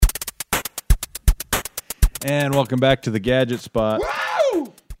And welcome back to the Gadget Spot.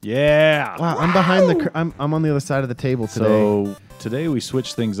 Woo! Yeah. Wow, I'm behind the. I'm on the other side of the table today. So today we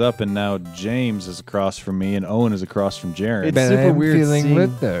switched things up, and now James is across from me, and Owen is across from Jarron. It's super weird seeing.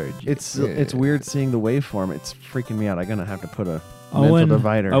 lethargic. It's weird seeing the waveform. It's freaking me out. I'm gonna have to put a mental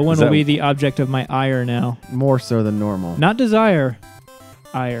divider. Owen will be the object of my ire now. More so than normal. Not desire,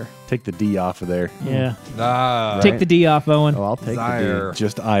 ire. Take the D off of there. Yeah. Nah. Take the D off, Owen. Oh, I'll take Desire. the D.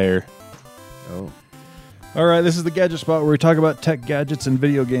 Just ire. Oh. All right, this is the Gadget Spot where we talk about tech gadgets and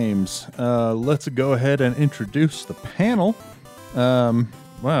video games. Let's go ahead and introduce the panel.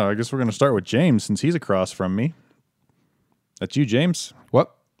 Wow, I guess we're going to start with James since he's across from me. That's you, James.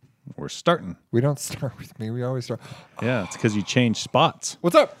 What? We're starting. We don't start with me. We always start. Yeah, it's because you changed spots.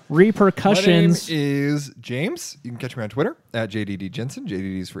 What's up? Repercussions. My name is James. You can catch me on Twitter at JDD Jensen.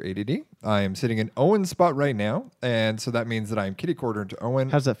 JDD is for ADD. I am sitting in Owen's spot right now, and so that means that I am kitty cornered to Owen.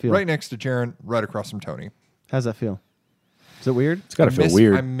 How's that feel? Right next to Jarron, right across from Tony. How's that feel? Is it weird? It's got to feel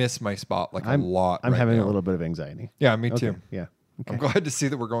weird. I miss my spot a lot. I'm right having now. a little bit of anxiety. Yeah, me too. Yeah. Okay. I'm glad to see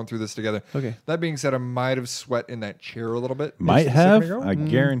that we're going through this together. Okay. That being said, I might have sweat in that chair a little bit. Might just a second have. ago. I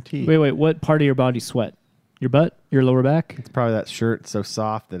guarantee. Wait. What part of your body sweat? Your butt? Your lower back? It's probably that shirt so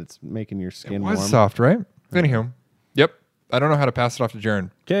soft that it's making your skin It was warm. soft, right? Anywho. Yep. I don't know how to pass it off to Jarron.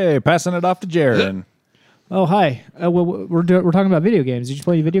 Okay, passing it off to Jarron. Oh, hi. Well, we're talking about video games. Did you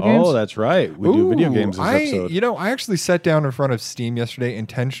play video games? Oh, that's right. We do video games this episode. I actually sat down in front of Steam yesterday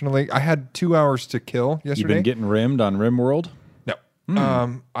intentionally. I had 2 hours to kill You've yesterday. been getting rimmed on RimWorld?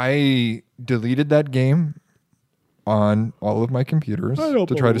 No. I deleted that game on all of my computers to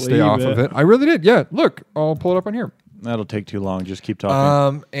try to stay believe off of it. I really did. Yeah. Look, I'll pull it up on here. That'll take too long. Just keep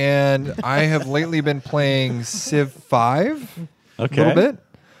talking. And I have lately been playing Civ 5 Okay. a little bit.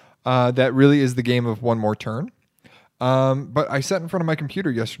 That really is the game of one more turn. But I sat in front of my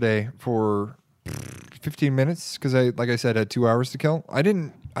computer yesterday for 15 minutes because like I said, had 2 hours to kill. I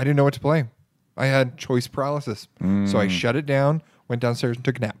didn't know what to play. I had choice paralysis. So I shut it down, went downstairs and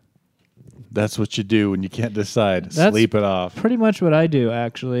took a nap. That's what you do when you can't decide. That's Sleep it off. pretty much what I do,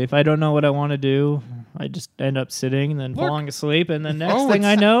 actually. If I don't know what I want to do, I just end up sitting and then falling asleep. And the next thing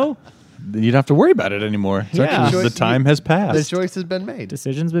I know, Then you don't have to worry about it anymore. It's Yeah. actually- the time has The passed. choice has been made.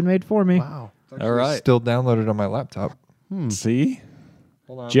 decision's been made for me. Wow. All right. Still downloaded on my laptop. See?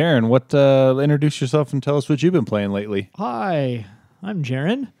 Hold on. Jarron, introduce yourself and tell us what you've been playing lately. Hi, I'm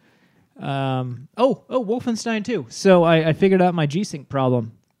Jarron. Wolfenstein 2. So I figured out my G-Sync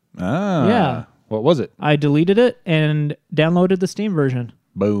problem. Ah. Yeah. What was it? I deleted it and downloaded the Steam version.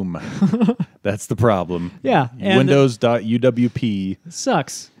 Boom. That's the problem. Yeah. And Windows.uwp it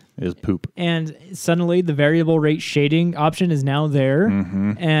sucks. is poop. And suddenly the variable rate shading option is now there.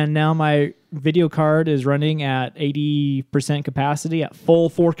 And now my video card is running at 80% capacity at full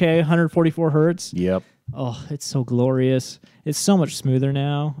 4K, 144 hertz. Yep. Oh, it's so glorious. It's so much smoother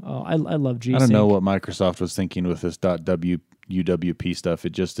now. Oh, I love G-Sync. I don't know what Microsoft was thinking with this .uwp stuff.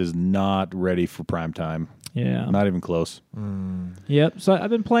 It just is not ready for prime time. Yeah. Not even close. Yep. So I've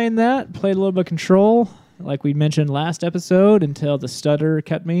been playing that. Played a little bit of Control, like we mentioned last episode, until the stutter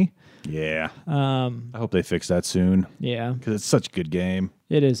kept me. Yeah. I hope they fix that soon Yeah. because it's such a good game.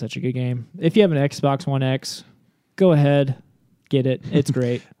 It is such a good game. If you have an Xbox One X, go ahead. Get it. It's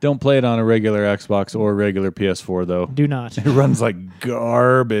great. Don't play it on a regular Xbox or regular PS4, though. Do not. It runs like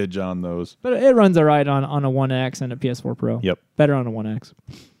garbage on those. But it runs all right on a One X and a PS4 Pro. Yep. Better on a One X.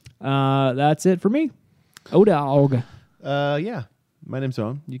 That's it for me. Oh, dog. Yeah. My name's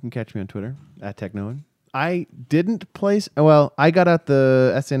Owen. You can catch me on Twitter at TechNoan. I didn't play. Well, I got out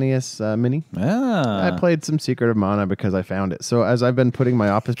the SNES Mini. Ah. I played some Secret of Mana because I found it. So as I've been putting my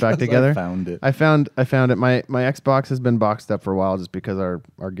office back together, I found it. I found it. My Xbox has been boxed up for a while just because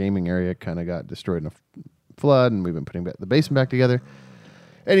our gaming area kind of got destroyed in a flood, and we've been putting the basement back together.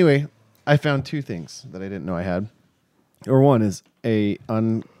 Anyway, I found two things that I didn't know I had. Or one is a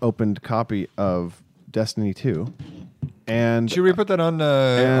unopened copy of Destiny 2. And Should we put that on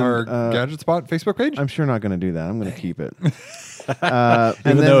our Gadget Spot Facebook page? I'm sure not going to do that. I'm going to keep it.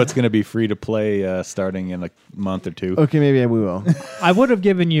 Even though it's going to be free to play starting in a month or two. Okay, maybe we will. I would have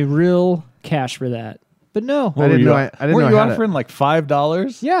given you real cash for that. But no. I didn't know I Were you had it. offering like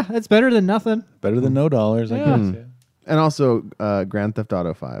 $5? Yeah, it's better than nothing. Better than no dollars, I Yeah. guess. Yeah. And also Grand Theft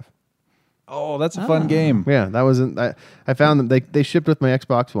Auto 5. Oh, that's a fun game. Yeah, that wasn't. I found them. They shipped with my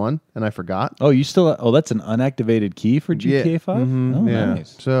Xbox One, and I forgot. Oh, you still? Oh, that's an unactivated key for GTA 5. Oh, Yeah.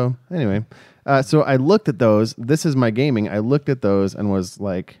 nice. So anyway, so I looked at those. This is my gaming. I looked at those and was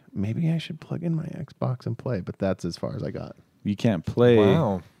like, maybe I should plug in my Xbox and play. But that's as far as I got. You can't play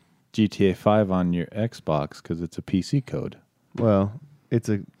Wow. GTA 5 on your Xbox because it's a PC code. Well, It's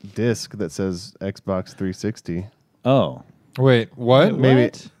a disc that says Xbox 360. Oh, Wait, what?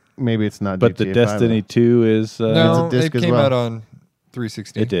 Maybe it's not. but GTA the 5, Destiny 2 is. No, It's a disc it as came well. out on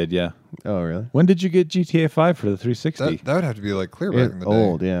 360. It did, yeah. Oh, really? When did you get GTA 5 for the 360? That would have to be like clear back in the day.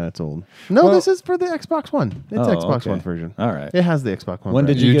 Old, yeah, it's old. No, Well- this is for the Xbox One. It's Oh, Xbox okay. One version. All right. It has the Xbox One. When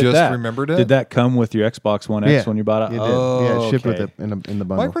did version. you You get just that? remembered it? Did that come with your Xbox One X Yeah, when you bought it? It did. Oh, Yeah, it shipped okay. with it in the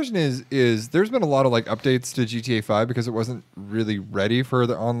My bundle. question is there's been a lot of like updates to GTA 5 because it wasn't really ready for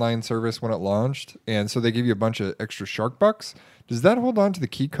the online service when it launched, and so they give you a bunch of extra shark bucks. Does that hold on to the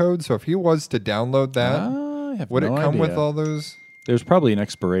key code? So if he was to download that, I have would no it come with idea. all those? There's probably an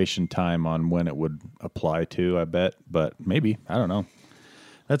expiration time on when it would apply to, I bet, but maybe. I don't know.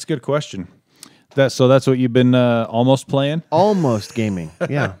 That's a good question. That's what you've been almost playing? Almost gaming.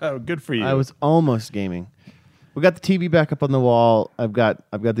 Yeah. Oh, good for you. I was almost gaming. We got the TV back up on the wall. I've got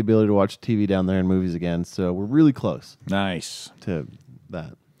the ability to watch TV down there and movies again, so we're really close Nice. to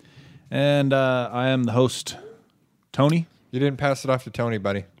that. And I am the host, Tony. You didn't pass it off to Tony,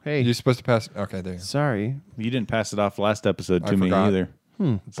 buddy. Hey. You're supposed to pass. Okay, there you go. Sorry. You didn't pass it off last episode to I me forgot. either.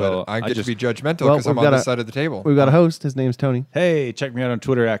 So I get just to be judgmental Well, because I'm we've on got this a- side of the table. We've got a host. His name's Tony. Hey, check me out on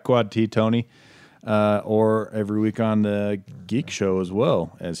Twitter at QuadTTony, or every week on the Geek Show as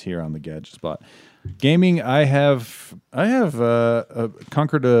well as here on the Gadget Spot. Gaming, I have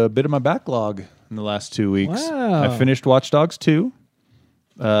conquered a bit of my backlog in the last 2 weeks. Wow. I finished Watch Dogs 2.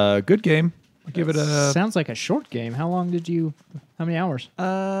 Good game. I give it a Sounds like a short game. How many hours?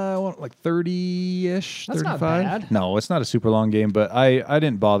 like 30-ish, That's 35. not bad. No, it's not a super long game, but I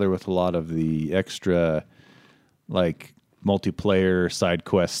didn't bother with a lot of the extra like multiplayer side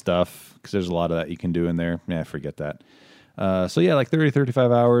quest stuff because there's a lot of that you can do in there. Yeah, forget that. So yeah, like 30,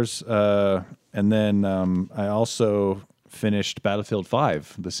 35 hours. And then I also finished Battlefield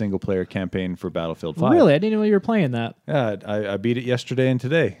 5, the single player campaign for Battlefield 5. Really? I didn't know you were playing that. Yeah, I beat it yesterday and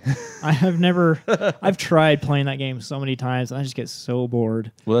today. I've tried playing that game so many times, and I just get so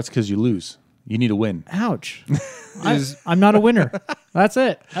bored. Well, that's because you lose. You need a win. Ouch. Is- I'm not a winner. That's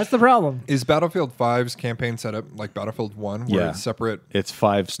it. That's the problem. Is Battlefield 5's campaign set up like Battlefield 1, where Yeah. it's separate It's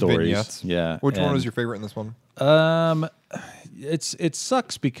 5 stories. vignettes? Yeah. Which one and- was your favorite in this one? It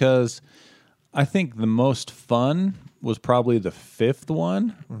sucks because I think the most fun was probably the 5th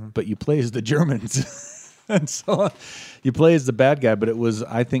one, but you play as the Germans. And so you play as the bad guy, but it was,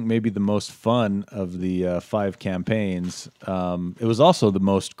 I think, maybe the most fun of the 5 campaigns. It was also the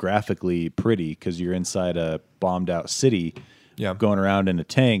most graphically pretty because you're inside a bombed out city Yeah. going around in a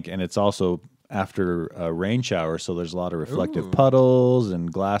tank, and it's also after a rain shower, so there's a lot of reflective puddles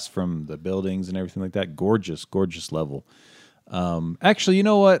and glass from the buildings and everything like that. Gorgeous, gorgeous level. Actually, you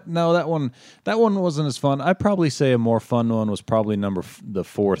know what? No, that one wasn't as fun. I'd probably say a more fun one was probably the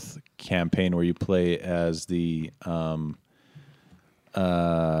 4th campaign where you play as the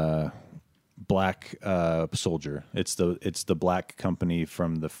black soldier. It's the black company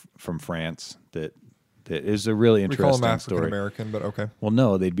from France that is a really We call them interesting African story. American, but okay. Well,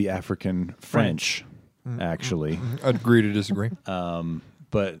 no, they'd be African French, actually. Agree to disagree.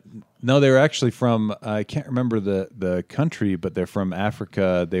 But no, they were actually from, I can't remember the country, but they're from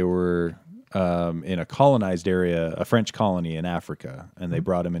Africa. They were in a colonized area, a French colony in Africa, and they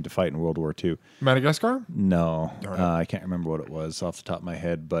brought him in to fight in World War II. Madagascar? No, I can't remember what it was off the top of my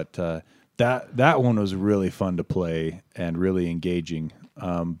head, but that one was really fun to play and really engaging.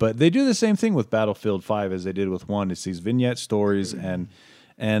 But they do the same thing with Battlefield 5 as they did with 1. It's these vignette stories, and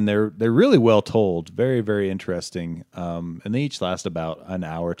they're really well told, very, very interesting. And they each last about an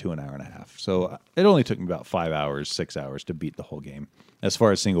hour to an hour and a half. So it only took me about 5 hours, 6 hours to beat the whole game. As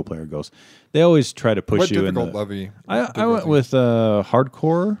far as single player goes, they always try to push What you in difficult the. level? I went with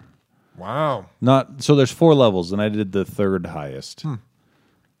hardcore. Wow. So there's 4 levels, and I did the 3rd highest.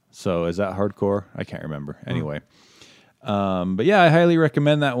 So is that hardcore? I can't remember. Anyway. But yeah, I highly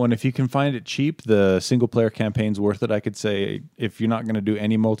recommend that one. If you can find it cheap, the single player campaign's worth it. I could say if you're not going to do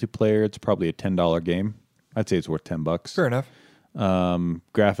any multiplayer, it's probably a $10 game. I'd say it's worth $10. Fair enough.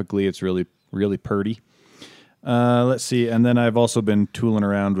 Graphically, it's really, really purty. Let's see. And then I've also been tooling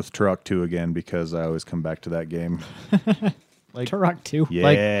around with Turok 2 again because I always come back to that game. Turok 2.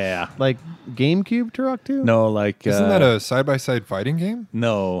 Yeah. Like GameCube Turok 2? No, like... Isn't that a side-by-side fighting game?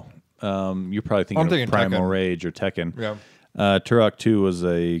 No. You're probably thinking I'm of thinking Primal Tekken. Rage or Tekken. Yeah. Turok 2 was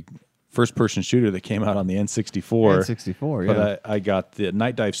a first-person shooter that came out on the N64. N64, yeah. But I got the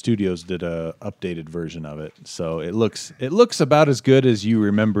Night Dive Studios did a updated version of it, so it looks about as good as you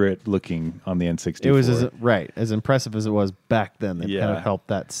remember it looking on the N64. It was as impressive as it was back then. They kind Yeah. of helped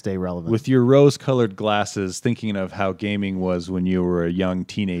that stay relevant. with your rose-colored glasses, thinking of how gaming was when you were a young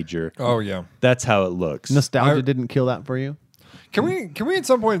teenager. Oh, yeah. That's how it looks. Nostalgia didn't kill that for you? Can we at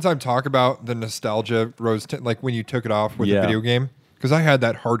some point in time talk about the nostalgia like when you took it off with the video game? Because I had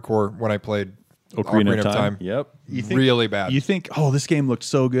that hardcore when I played Ocarina of Time. Yep. Really bad. You think, oh, this game looked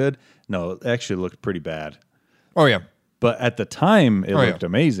so good. No, it actually looked pretty bad. Oh, yeah. But at the time, it looked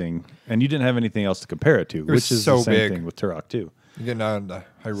amazing, and you didn't have anything else to compare it to, which is so the same big. thing with Turok 2. You're getting out of the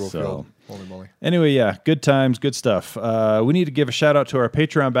Hyrule Field. Holy moly. Anyway, yeah, good times, good stuff. We need to give a shout out to our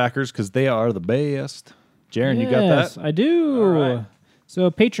Patreon backers because they are the best. Jarron, you got that? Yes, I do. All right. So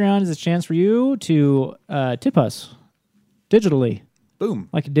Patreon is a chance for you to tip us digitally, Boom.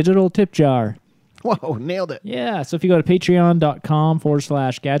 like a digital tip jar. Whoa, nailed it. Yeah, so if you go to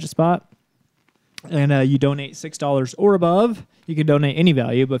patreon.com/gadgetspot and you donate $6 or above, you can donate any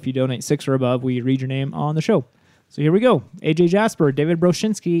value, but if you donate $6 or above, we read your name on the show. So here we go. AJ Jasper, David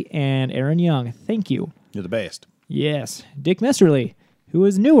Broshinsky, and Aaron Young. Thank you. You're the best. Yes. Dick Mesterly, who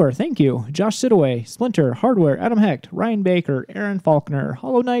is newer. Thank you. Josh Sidaway, Splinter, Hardware, Adam Hecht, Ryan Baker, Aaron Faulkner,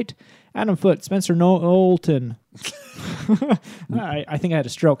 Hollow Knight, Adam Foote, Spencer Knowlton. I think I had a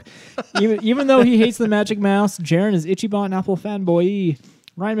stroke. Even though he hates the Magic Mouse, Jarron is Ichiban Apple fanboy.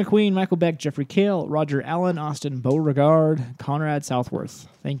 Ryan McQueen, Michael Beck, Jeffrey Kale, Roger Allen, Austin Beauregard, Conrad Southworth.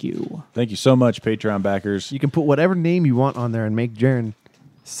 Thank you. Thank you so much, Patreon backers. You can put whatever name you want on there and make Jarron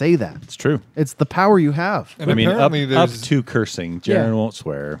say that. It's true. It's the power you have. And I mean, up apparently to cursing. Jarron won't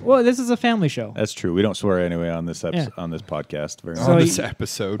swear. Well, this is a family show. That's true. We don't swear anyway on this on this podcast. Very on much. this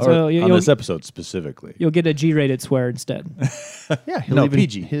episode. So Or on this episode specifically. You'll get a G-rated swear instead. Yeah, No,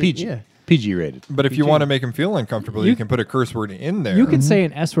 PG. PG. Yeah. PG rated. But if you want to make him feel uncomfortable, you can put a curse word in there. You can say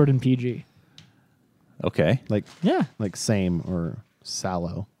an S word in PG. Okay. Like Yeah. same or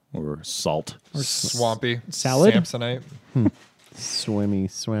sallow. Or salt. Swampy. Salad? Samsonite.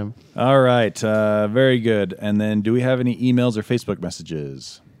 Swim. All right. Very good. And then do we have any emails or Facebook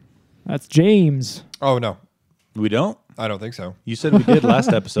messages? That's James. Oh, no. We don't? I don't think so. You said we did last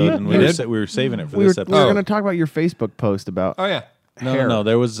episode, and we did? were saving it for We this were episode. going to talk about your Facebook post about Oh, yeah. No.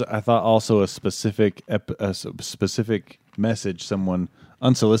 There was, I thought, also a specific message someone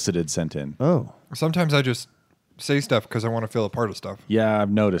unsolicited sent in. Oh. Sometimes I just say stuff because I want to feel a part of stuff. Yeah, I've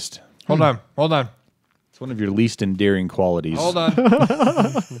noticed. Hold on. It's one of your least endearing qualities. Hold on.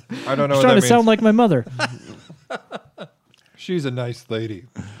 I don't know what Trying that to sound means. like my mother. She's a nice lady.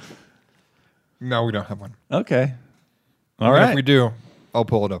 No, we don't have one. Okay. All And right. if we do, I'll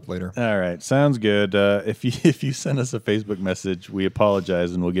pull it up later. All right. Sounds good. If you send us a Facebook message, we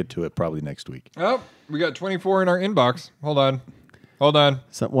apologize, and we'll get to it probably next week. Oh, we got 24 in our inbox. Hold on.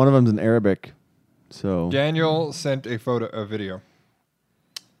 So one of them's in Arabic. So Daniel sent a video.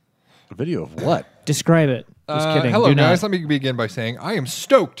 A video of what? Describe it. Just kidding. Hello, Do not. guys. Let me begin by saying I am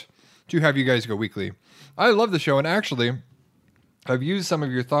stoked to have you guys go weekly. I love the show, and actually, I've used some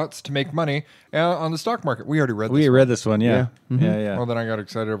of your thoughts to make money on the stock market. We already read this. We read this one, yeah. Yeah. Mm-hmm. Yeah. Well, then I got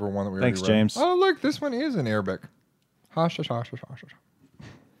excited over one that we Thanks, already read. James. Oh, look, this one is in Arabic.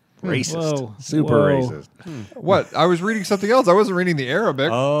 Racist. Whoa. Super Whoa. racist. What? I was reading something else. I wasn't reading the Arabic.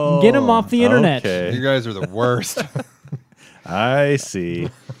 Oh, Get 'em off the internet. Okay. You guys are the worst. I see.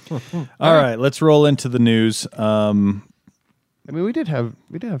 All right, let's roll into the news. I mean, we did have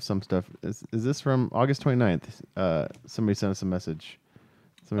some stuff. Is this from August 29th? Somebody sent us a message.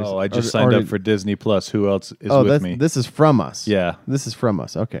 I just signed up for Disney Plus. Who else is with me? This is from us. Yeah. This is from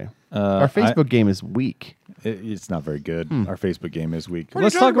us. Okay. Our Facebook game is weak. It's not very good. Our Facebook game is weak. What are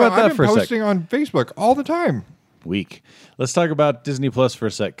Let's you talk talking about that I've for been a sec. posting on Facebook all the time. Weak. Let's talk about Disney Plus for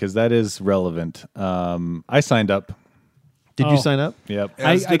a sec because that is relevant. I signed up. Did Oh. you sign up? Yep.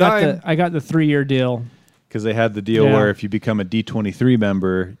 I As did got the 3-year deal. Because they had the deal Yeah. where if you become a D23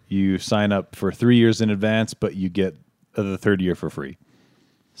 member, you sign up for 3 years in advance, but you get the third year for free.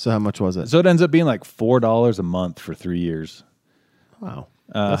 So how much was it? So it ends up being like $4 a month for 3 years. Wow.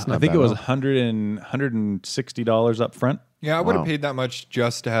 I think it was $160 up front. Yeah, I would have Wow. paid that much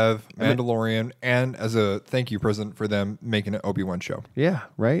just to have Mandalorian and as a thank you present for them making an Obi-Wan show. Yeah,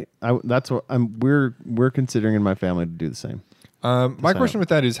 right. That's what we're considering in my family to do the same. My question with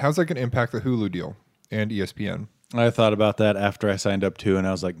that is, how's that going to impact the Hulu deal and ESPN? I thought about that after I signed up too, and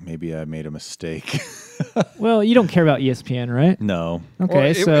I was like, maybe I made a mistake. Well, you don't care about ESPN, right? No.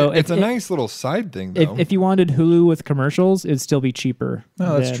 Okay, Well, so it's a nice little side thing, though. if you wanted Hulu with commercials, it'd still be cheaper.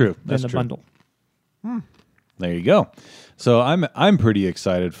 No, that's than- true. Than That's the true. bundle. There you go. So I'm pretty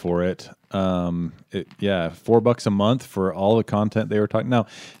excited for it. $4 a month for all the content they were talking. Now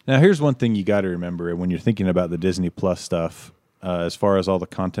here's one thing you got to remember when you're thinking about the Disney Plus stuff. As far as all the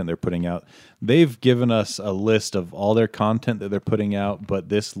content they're putting out, they've given us a list of all their content that they're putting out, but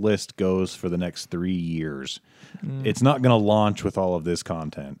this list goes for the next 3 years. It's not going to launch with all of this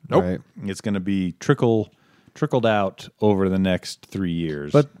content. Nope. Right. It's going to be trickle trickled out over the next 3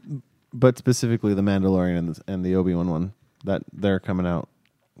 years. But specifically the Mandalorian and the Obi-Wan one, that they're coming out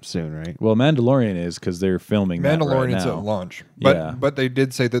soon, right? well, Mandalorian is because they're filming that right Mandalorian's now. at launch, Yeah. but they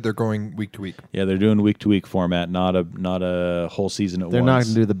did say that they're going week to week. Yeah, they're doing week-to-week format, not a whole season at They're not once.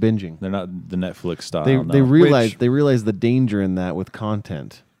 going to do the binging. They're not the Netflix style. They no. realize the danger in that with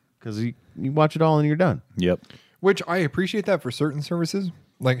content because you watch it all and you're done. Yep. Which I appreciate that for certain services,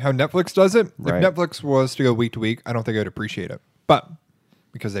 like how Netflix does it. Right. If Netflix was to go week to week, I don't think I'd appreciate it. But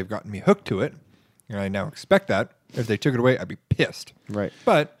because they've gotten me hooked to it, and I now expect that, if they took it away, I'd be pissed. Right.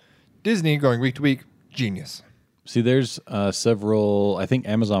 But Disney going week to week, genius. See, there's several. I think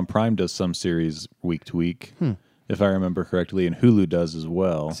Amazon Prime does some series week to week, if I remember correctly, and Hulu does as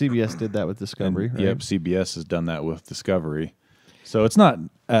well. CBS did that with Discovery, And, right? Yep, CBS has done that with Discovery. So it's not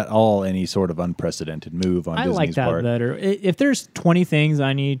at all any sort of unprecedented move on I Disney's like that part. better. If there's 20 things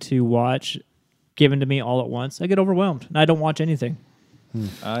I need to watch given to me all at once, I get overwhelmed and I don't watch anything.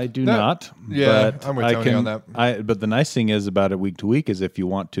 I do That- not. yeah, but I'm with I Tony can, on that. But the nice thing is about it week to week is if you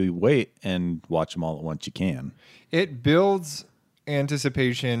want to wait and watch them all at once, you can. It builds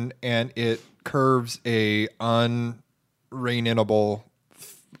anticipation and it curves a unreightable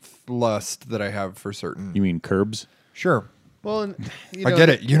lust that I have for certain. You mean curbs? Sure. Well, and, I get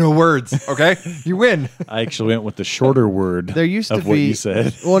it. You know words, okay? You win. I actually went with the shorter word There used to of be what you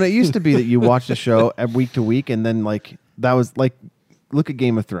said. Well, and it used to be that you watched a show week to week, and then like that was like, look at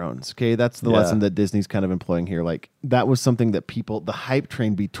Game of Thrones. Okay, that's the Yeah. lesson that Disney's kind of employing here. Like that was something that the hype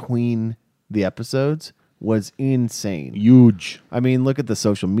train between the episodes was insane. Huge. I mean, look at the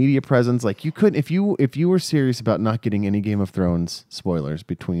social media presence. Like you couldn't if you were serious about not getting any Game of Thrones spoilers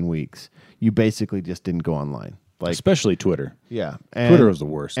between weeks, you basically just didn't go online. Like Especially Twitter. yeah, Twitter was the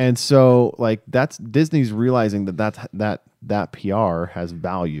worst. And so like that's Disney's realizing that PR has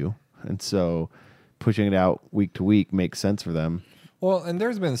value, and so pushing it out week to week makes sense for them. Well, and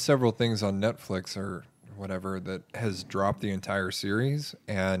there's been several things on Netflix or whatever that has dropped the entire series,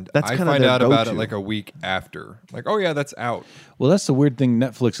 and That's I kinda find their out about it go-to. like a week after. Like, oh yeah, that's out. Well, that's the weird thing.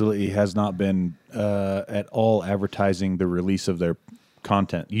 Netflix lately has not been at all advertising the release of their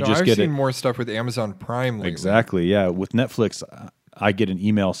content. You No, just I've get seen it. more stuff with Amazon Prime lately. Exactly. Yeah. With Netflix, I get an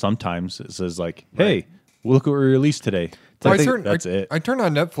email sometimes. It says like, "Hey, look what we released today." So That's it. I turn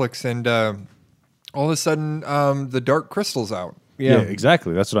on Netflix and all of a sudden the Dark Crystal's out. Yeah,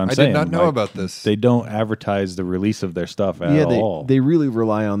 exactly. That's what I'm I saying. did not know about this. They don't advertise the release of their stuff at all. they really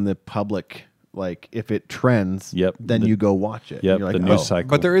rely on the public. Like if it trends, Yep. then you go watch it. Yep, You're the like, news oh. cycle.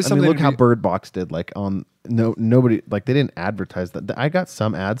 But there is I something. mean, look to how be- Bird Box did. Like on nobody like they didn't advertise that. I got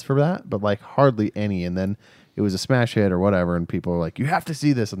some ads for that, but like hardly any. And then it was a smash hit or whatever, and people were like, "You have to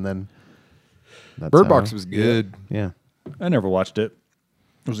see this." And then that's Bird how- Box was good. yeah. I never watched it.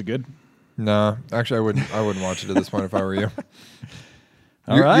 Was it good? Nah, actually, I wouldn't watch it at this point if I were you.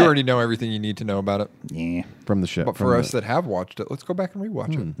 All You right. already know everything you need to know about it. Yeah. From the show. But from for the- us that have watched it, let's go back and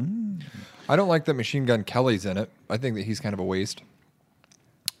rewatch it. I don't like that Machine Gun Kelly's in it. I think that he's kind of a waste.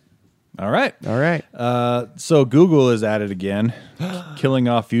 All right. all right. So Google is at it again, killing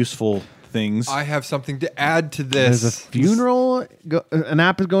off useful things. I have something to add to There's a this. funeral. An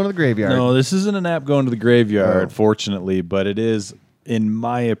app is going to the graveyard. No, this isn't an app going to the graveyard, Oh. fortunately, but it is, in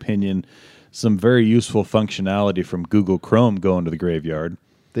my opinion, some very useful functionality from Google Chrome going to the graveyard.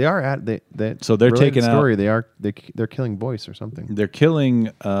 They are at So they're related taking out- story. They're killing voice or something. They're killing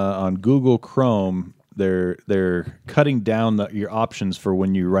on Google Chrome. They're cutting down your options for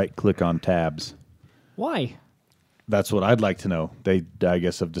when you right click on tabs. Why? That's what I'd like to know. They, I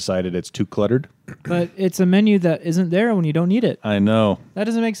guess, have decided it's too cluttered. But it's a menu that isn't there when you don't need it. I know. That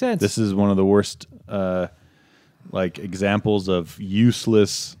doesn't make sense. This is one of the worst examples of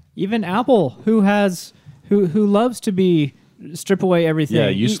useless. Even Apple, who loves to be strip away everything. Yeah,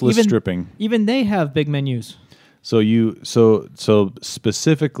 useless even, stripping. Even they have big menus. So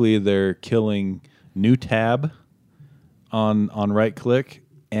specifically, they're killing new tab on right click,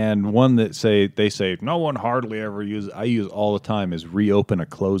 and one that they say no one hardly ever uses. I use all the time is reopen a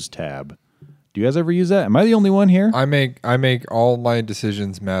closed tab. Do you guys ever use that? Am I the only one here? I make all my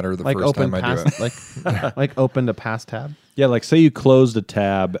decisions matter the Like first open time I do past, it. like open to past tab Yeah, like say you closed a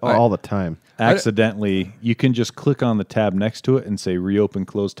tab all the time. accidentally, you can just click on the tab next to it and say reopen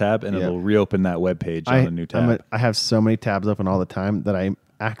closed tab, and Yeah. it'll reopen that web page on a new tab. I have so many tabs open all the time that I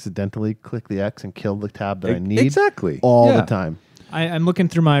accidentally click the X and kill the tab that I need Exactly. all Yeah. the time. I'm looking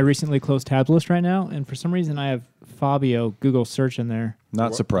through my recently closed tabs list right now, and for some reason I have Fabio Google search in there.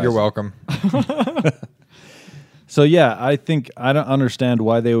 Not surprising. You're welcome. So yeah, I think I don't understand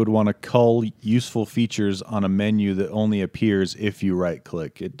why they would want to cull useful features on a menu that only appears if you right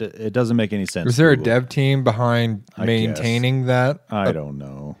click. It doesn't make any sense. Was there a Google. dev team behind I maintaining that? I don't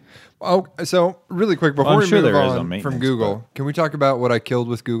know. Oh, so really quick before I'm we sure move there is on on maintenance, from Google, can we talk about what I killed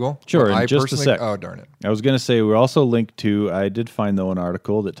with Google? Sure, What in I just a personally- sec. Oh, darn it. I was going to say we're also linked to. I did find though an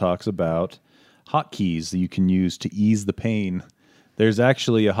article that talks about hotkeys that you can use to ease the pain. There's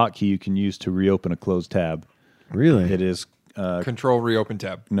actually a hotkey you can use to reopen a closed tab. Really? It is Control reopen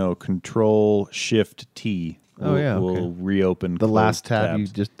tab. Control Shift T. Oh, yeah, okay. will reopen The last closed tab you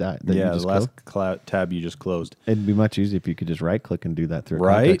tabs. just that yeah, you just the last closed? tab you just closed. It'd be much easier if you could just right click and do that through a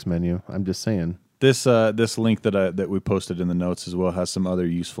Right? context menu. I'm just saying. This link that we posted in the notes as well has some other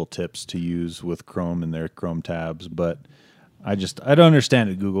useful tips to use with Chrome and their Chrome tabs, but I don't understand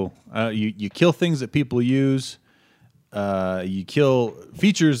it, Google. You kill things that people use. You kill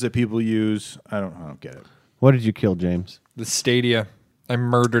features that people use. I don't get it. What did you kill, James? The Stadia. I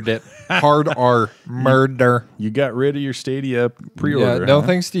murdered it. Hard R. Murder. You got rid of your Stadia pre-order. Yeah, no huh?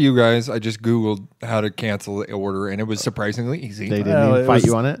 thanks to you guys. I just Googled how to cancel the order, and it was surprisingly easy. They didn't Well, even it fight was-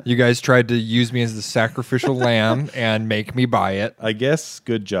 you on it? You guys tried to use me as the sacrificial lamb and make me buy it. I guess.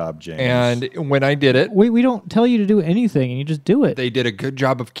 Good job, James. And when I did it, We don't tell you to do anything, and you just do it. they did a good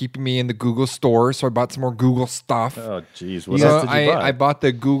job of keeping me in the Google store, so I bought some more Google stuff. oh, jeez, what So else did you buy? I bought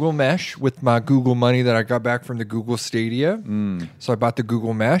the Google Mesh with my Google money that I got back from the Google Stadia. So I bought the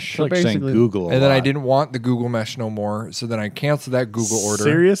Google Mesh. I feel like saying basically- Google, a And then I lot. didn't want the Google Mesh no more. So then I canceled that Google order.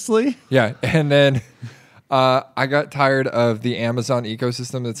 Seriously? Yeah. And then I got tired of the Amazon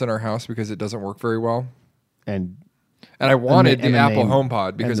ecosystem that's in our house because it doesn't work very well. And And I wanted and the a Apple name.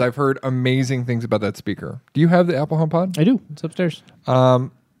 HomePod because And- I've heard amazing things about that speaker. Do you have the Apple HomePod? I do. It's upstairs.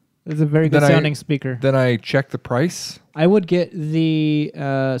 It's a very good then I- sounding speaker. Then I checked the price. I would get the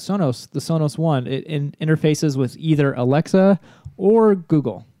Sonos, the Sonos One. It interfaces with either Alexa or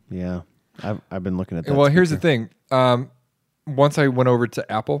Google. yeah, I've been looking at that. Well, here's the speaker. thing. Once I went over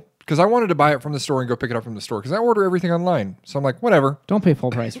to Apple, because I wanted to buy it from the store and go pick it up from the store, because I order everything online. So I'm like, whatever. Don't pay full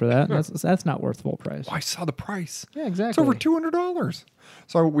price for that. That's not worth full price. I saw the price. Yeah, It's exactly. over $200.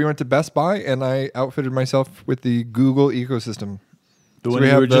 So we went to Best Buy and I outfitted myself with the Google ecosystem. The So one we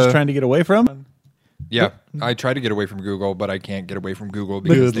you have were just the- trying to get away from? Yeah, I try to get away from Google, but I can't get away from Google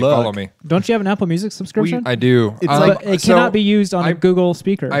because Good they luck. follow me. Don't you have an Apple Music subscription? I do. It's But it so cannot be used on I- a Google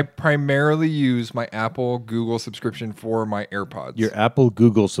speaker. I primarily use my Apple Google subscription for my AirPods. Your Apple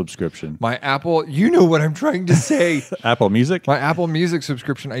Google subscription. My Apple, you know what I'm trying to say. Apple Music? My Apple Music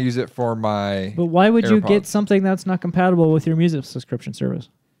subscription, I use it for my. but why would you get AirPods. something that's not compatible with your music subscription service?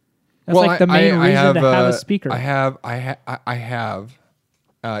 That's Well, like the main reason to have a speaker. I have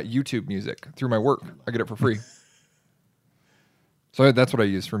YouTube Music through my work. I get it for free. So that's what I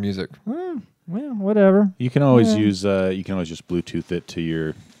use for music. Well, whatever. You can always use you can always just Bluetooth it to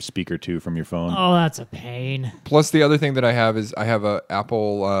your speaker too from your phone. Oh, that's a pain. Plus, the other thing that I have is I have a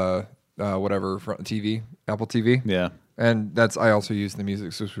Apple TV, Apple TV. Yeah. And I also use the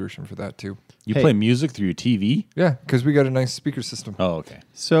music subscription for that too. You Hey. play music through your TV? Yeah, because we got a nice speaker system. Oh, okay.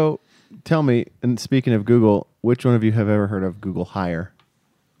 So, tell me. And speaking of Google, which one of you have ever heard of Google Hire?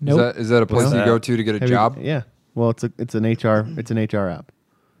 Nope. Is that a place What's you that? go to get a Have you- job? yeah. Well, it's an HR app.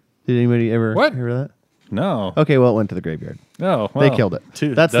 Did anybody ever What? hear of that? No. Okay, well, it went to the graveyard. No. They well, killed it.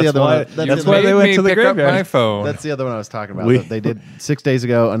 Dude, That's the other why, one. That's That's the why other they Made went me to the pick up graveyard. my phone. That's the other one I was talking about. We- that they did 6 days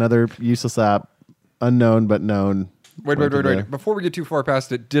ago. Another useless app, unknown but known. Wait. went to the- Before we get too far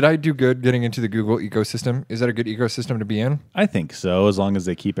past it, did I do good getting into the Google ecosystem? Is that a good ecosystem to be in? I think so, as long as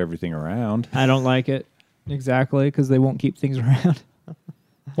they keep everything around. I don't like it exactly because they won't keep things around.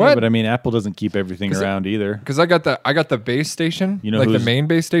 What? Yeah, but I mean, Apple doesn't keep everything around either. Because I got the base station, You know like the who's- main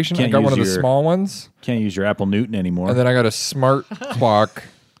base station. I can't got one of the use your- small ones, Can't use your Apple Newton anymore. and then I got a smart clock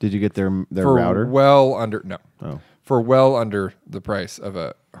Did you get their for router? well under Oh, for well under the price of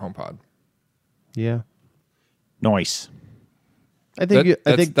a HomePod. yeah. Nice. I think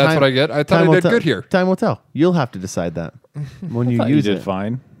That's what I get. I thought I did good here. Time will tell. You'll have to decide that when you Thought use you did it.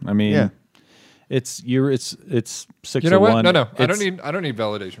 fine. I mean, Yeah. it's 6 You know of what? one. No, I It's- don't need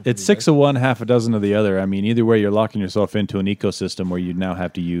validation. From It's you 6 guys. of one, half a dozen of the other. I mean, either way, you're locking yourself into an ecosystem where you now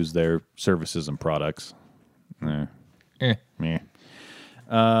have to use their services and products. Eh. Meh.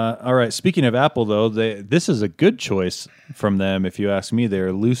 All right. Speaking of Apple, though, this is a good choice from them. If you ask me,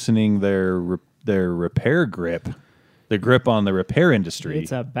 they're loosening their repair grip, the grip on the repair industry.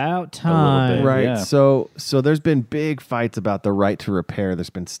 It's about bit. time. Right. Yeah. So there's been big fights about the right to repair. There's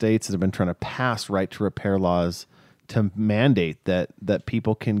been states that have been trying to pass right to repair laws to mandate that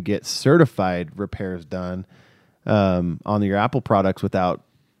people can get certified repairs done on your Apple products without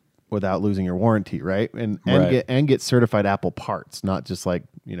without losing your warranty, right? And Right. get certified Apple parts, not just like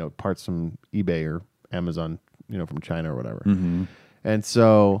parts from eBay or Amazon, from China or whatever. Mm-hmm. And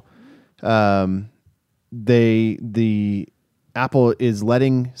so, the Apple is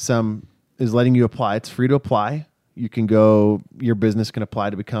letting you apply. It's free to apply. You can go. Your business can apply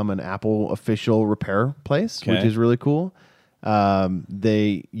to become an Apple official repair place, which Okay. is really cool.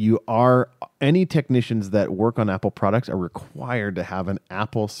 Any technicians that work on Apple products are required to have an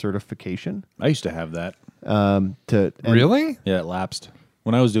Apple certification. I used to have that. Really? Yeah, it lapsed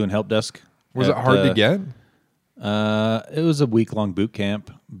when I was doing help desk. Was it hard to get? It was a week-long boot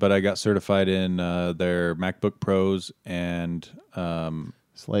camp, but I got certified in their MacBook Pros and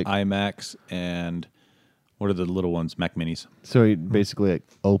It's like iMacs and what are the little ones? Mac Minis. so you basically like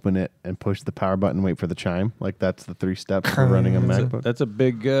open it and push the power button, wait for the chime. Like that's the 3 steps for running a MacBook. That's a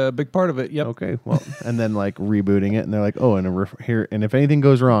big part of it. Yep. Okay, well, and then like rebooting it, and they're like, oh, and if anything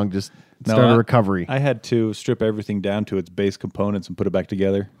goes wrong, just No, start a recovery. I had to strip everything down to its base components and put it back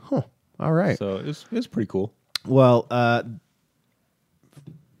together. Huh. All right. So it was pretty cool. Well,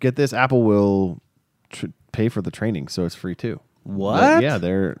 get this: Apple will pay for the training, so it's free too. What? Yeah,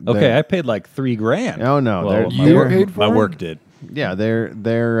 they're Okay, I paid like $3,000. Oh, no, well, they're- my work did. yeah, they're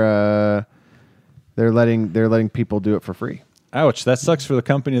letting people do it for free. Ouch, that sucks for the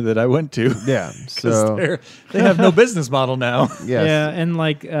company that I went to. Yeah, 'Cause so they have no business model now. yes. Yeah, and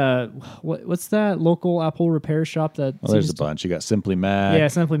like, what's that local Apple repair shop that? Well, there's seems a bunch. You got Simply Mac. Yeah,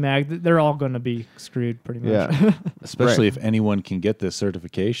 Simply Mag. They're all going to be screwed pretty much. Yeah. Especially Right. if anyone can get this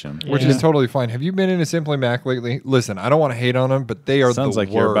certification. Which Yeah. is totally fine. Have you been in a Simply Mac lately? Listen, I don't want to hate on them, but they are Sounds the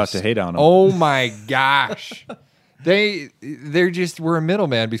like you're about worst. to hate on 'em. Oh my gosh. They're just we're a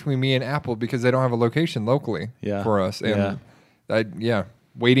middleman between me and Apple because they don't have a location locally Yeah. for us. And Yeah.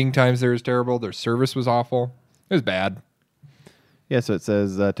 waiting times there is terrible. Their service was awful. It was bad. Yeah, so it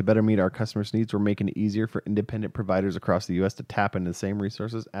says to better meet our customers' needs, we're making it easier for independent providers across the U.S. to tap into the same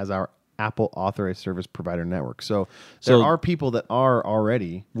resources as our Apple authorized service provider network. So there So- are people that are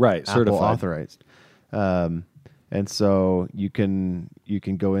already Right, Apple certified. authorized, and so you can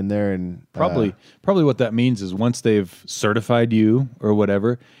go in there and Probably what that means is once they've certified you or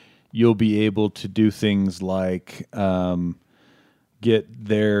whatever, you'll be able to do things like get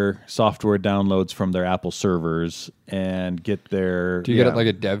their software downloads from their Apple servers and get their Do you get it like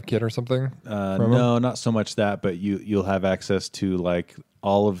a dev kit or something? from them? no, not so much that, but you'll have access to like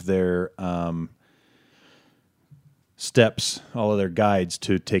all of their steps, all of their guides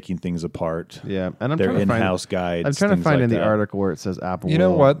to taking things apart. yeah, and I'm their trying to find- in-house guides. I'm trying to things find like in the that. article where it says Apple. You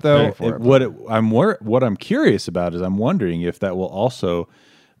know will what, though? pay for What I'm curious about is I'm wondering if that will also,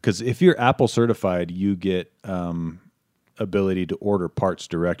 because if you're Apple certified, you get ability to order parts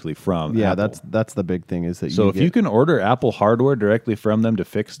directly from yeah, Apple. that's the big thing is that So if get, you can order Apple hardware directly from them to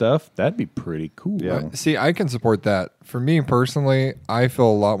fix stuff, that'd be pretty cool. Yeah. See, I can support that. For me personally, I feel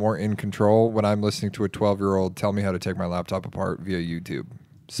a lot more in control when I'm listening to a 12-year-old tell me how to take my laptop apart via YouTube.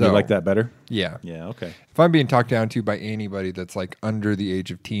 So You like that better? Yeah. Yeah, okay. If I'm being talked down to by anybody that's like under the age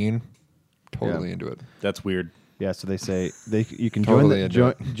of teen, totally into it. That's weird. Yeah, so they say you can Totally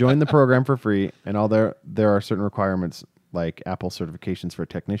into join the program for free, and all there are certain requirements like Apple certifications for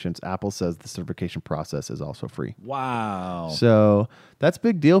technicians. Apple says the certification process is also free. Wow. So that's a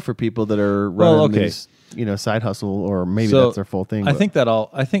big deal for people that are running Well, okay. these, side hustle, or maybe So, that's their full thing. I but-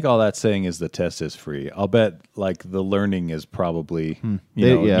 think all that's saying is the test is free. I'll bet like the learning is probably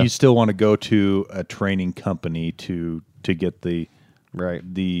Yeah. you still want to go to a training company to get the right,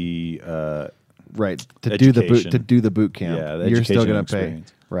 right to education. do the boot camp. Yeah, the you're still education going to pay.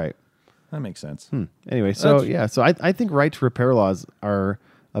 experience. Right. That makes sense. Anyway, so That's- I think right to repair laws are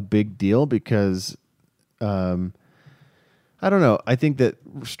a big deal because, I don't know. I think that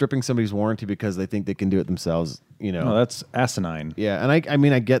stripping somebody's warranty because they think they can do it themselves, No, that's asinine. yeah. And I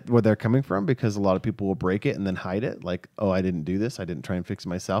mean, I get where they're coming from because a lot of people will break it and then hide it. Like, oh, I didn't do this. I didn't try and fix it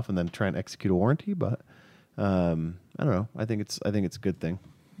myself and then try and execute a warranty. But, I don't know. I think it's a good thing.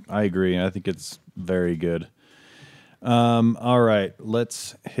 I agree. I think it's very good. All right,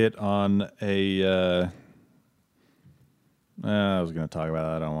 let's hit on a. I was going to talk about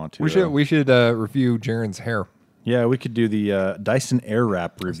that. I don't want to. We should review Jarron's hair. Yeah, we could do the Dyson Air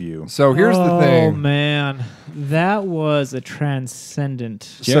Wrap review. So here's the Oh thing. man, that was a transcendent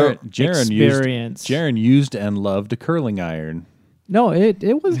Jarron experience. used and loved a curling iron. No, it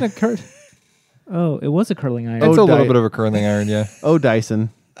wasn't a Oh, it was a curling iron. It's a little Di- bit of a curling iron, yeah. Oh,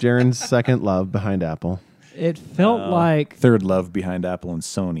 Dyson, Jaren's second love behind Apple. It felt like Third love behind Apple and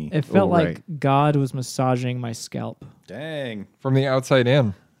Sony. it felt Oh, like right. God was massaging my scalp. Dang. From the outside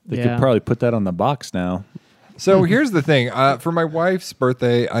in. They Yeah. could probably put that on the box now. So here's the thing. For my wife's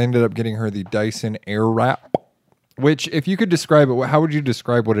birthday, I ended up getting her the Dyson Air Wrap, which, if you could describe it, how would you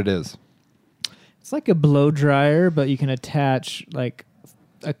describe what it is? It's like a blow dryer, but you can attach like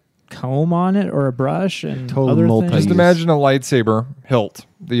a comb on it or a brush and Total other multi-use. things. Just imagine a lightsaber hilt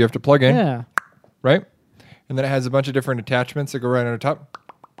that you have to plug in, Yeah. right? And then it has a bunch of different attachments that go right on the top.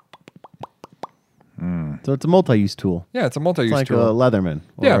 So it's a multi-use tool. Yeah, it's a It's multi-use like tool. a Leatherman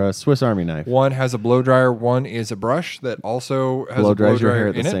or Yeah. a Swiss Army knife. One has a blow dryer. One is a brush that also has Blow a blow dries your dryer hair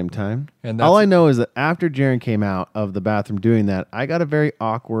at in the it. same time. And All that's- I know is that after Jarron came out of the bathroom doing that, I got a very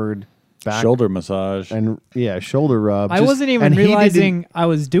awkward back Shoulder massage. and shoulder rub. I wasn't even and he didn't- realizing I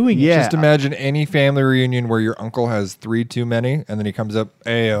was doing it. Yeah. Just imagine any family reunion where your uncle has 3 too many, and then he comes up,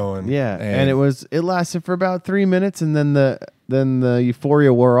 Ayo, and Yeah, and it lasted for about 3 minutes, and then the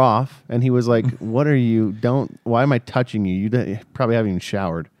euphoria wore off, and he was like, "What are you? Why am I touching you? You probably haven't even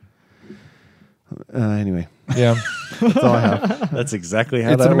showered." Anyway, yeah. that's all I have. That's exactly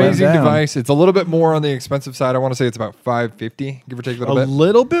how It's that an went amazing down. device. It's a little bit more on the expensive side. I want to say it's about $550, give or take a little A bit.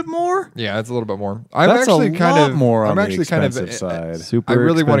 little bit more? Yeah, it's a little bit more. I'm That's actually a kind lot of more on I'm the actually kind of expensive side. Super I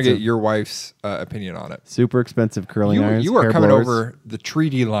really want to expensive. get your wife's opinion on it. Super expensive curling irons. You are hair coming blowers. over the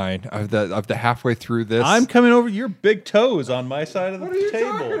treaty line of the halfway through this. I'm coming over your big toes on my side of the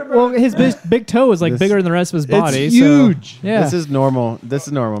table. Well, his big toe is like This- bigger than the rest of his body. It's so- huge. yeah. This is normal.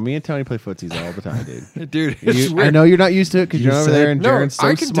 Me and Tony play footsies all the time, dude. Dude, it's I weird. know you're not used to it because you're You over said- there and No, Jarron's so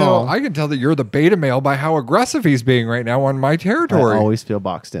I can small. tell. I can tell that you're the beta male by how aggressive he's being right now on my I territory. always feel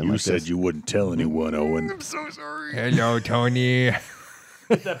boxed in. You like said this. you wouldn't tell anyone, Owen. I'm so sorry. Hello, Tony.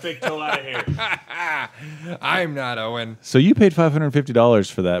 Get that big toe out of here. I'm not Owen. So you paid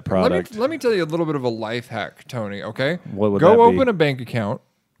 $550 for that product. Let me tell you a little bit of a life hack, Tony. Okay, What would go that be? open a bank account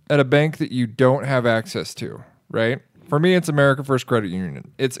at a bank that you don't have access to. Right. For me, it's America First Credit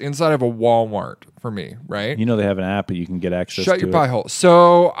Union. It's inside of a Walmart for me. Right. You know they have an app that you can get access Shut to. your pie hole.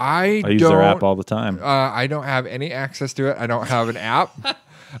 So I I use their app all the time. I don't have any access to it. I don't have an app.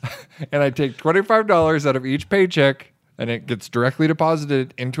 And I take $25 out of each paycheck, and it gets directly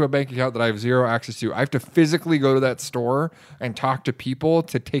deposited into a bank account that I have zero access to. I have to physically go to that store and talk to people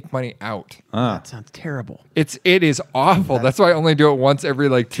to take money out. That sounds terrible. It is awful. That's why I only do it once every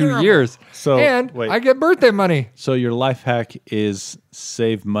like 2 years. So, and wait. I get birthday money. So your life hack is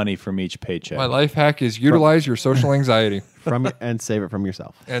save money from each paycheck. My life hack is utilize your social anxiety And save it from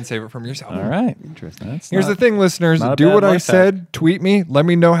yourself. and save it from yourself. All right. Interesting. That's Here's not- the thing, listeners. not a Do bad what I life hack. said. Tweet me. Let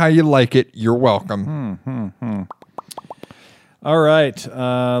me know how you like it. You're welcome. All right.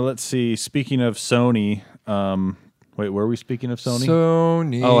 Let's see. Speaking of Sony, wait, were we speaking of Sony?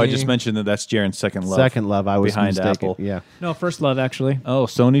 Sony. Oh, I just mentioned that's Jaron's second love. Second love, I was behind mistaken. Apple. Yeah. No, first love, actually. Oh,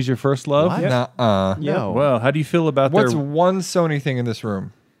 Sony's your first love? What? Nuh-uh. No. Well, how do you feel about What's their one Sony thing in this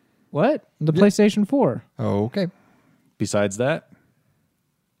room? What? The PlayStation 4. Okay. besides that?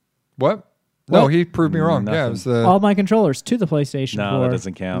 What? No, What? he proved me wrong. Yeah, it Nothing. was the. All my controllers to the PlayStation 4. No, that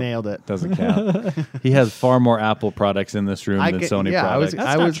doesn't count. Nailed it. Doesn't count. He has far more Apple products in this room than Sony yeah, products. That's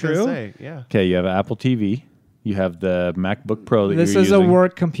I not was gonna true. say, yeah. Okay, you have an Apple TV. You have the MacBook Pro that This you're is a using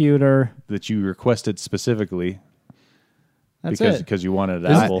work computer. that you requested specifically That's because it. because you wanted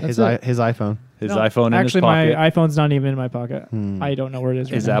His, Apple. his, That's his iPhone. His No, iPhone in his actually, pocket. my iPhone's not even in my pocket. I don't know where it is.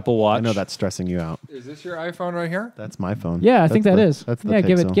 his right now. Apple Watch. I know that's stressing you out. Is this your iPhone right here? That's my phone. Yeah, I think that is. That's the Yeah,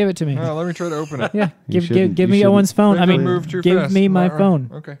 give Pixel. it to me. Oh, let me try to open it. Yeah, You give shouldn't- give you me shouldn't. Owen's phone. I Maybe mean, move too give fast. me my Right.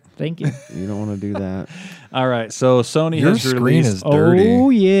 phone. Okay. Thank you. You don't want to do that. All right, so Sony Your has screen released. is dirty. Oh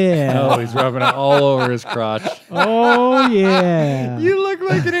yeah. Oh, he's rubbing it all over his crotch. Oh yeah. You look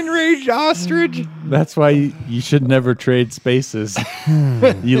like an enraged ostrich. That's why you should never trade spaces.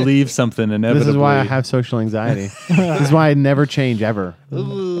 You leave something inevitably. This is why I have social anxiety. This is why I never change ever.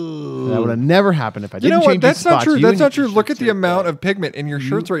 That would have never happened if I You didn't know what? change That's these not spots. true. You That's and not your true. Look at shirts the are amount bad. of pigment in your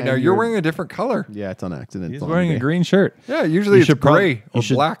shirts right and now. You're your- wearing a different color. Yeah, it's on accident. He's It's on wearing a me. green shirt. Yeah, usually it's prob- gray or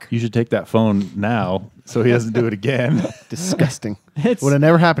black. You should take that phone now so he doesn't do it again. Disgusting. It's- Would have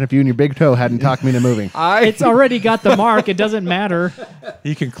never happened if you and your big toe hadn't talked me into moving. It's already got the mark. It doesn't matter.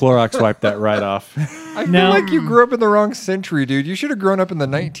 You can Clorox wipe that right off. I feel No. like you grew up in the wrong century, dude. You should have grown up in the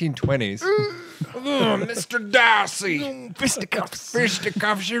 1920s. Mr. Darcy. Fisticuffs.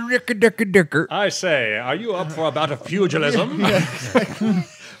 Fisticuffs, you rick-a-dick-a-dicker. I say, are you up for a bout of pugilism?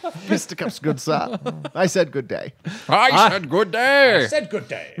 Fisticuffs, good sir. I said good day. I said good day. Said good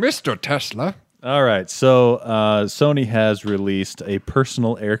day. Mr. Tesla. All right, so Sony has released a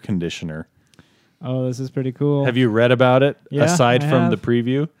personal air conditioner. Oh, this is pretty cool. Have you read about it? Yeah, aside I from have. the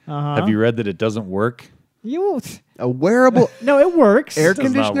preview, Uh-huh. have you read that it doesn't work? You? A wearable No, it works. air Does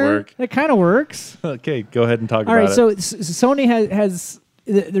not conditioner? work. It kind of works. Okay, go ahead and talk All about right, it. so Sony has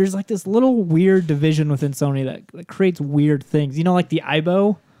there's like this little weird division within Sony that creates weird things. You know, like the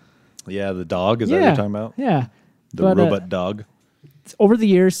Aibo. Yeah, the dog. Is that what you're talking about? Yeah. The But, robot dog. over the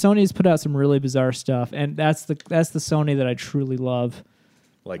years, Sony's put out some really bizarre stuff, and that's the Sony that I truly love.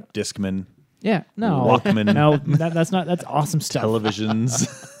 Like Discman, Yeah, no, Walkman. no, that's awesome stuff.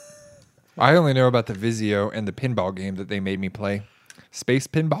 televisions. I only know about the Vizio and the pinball game that they made me play. Space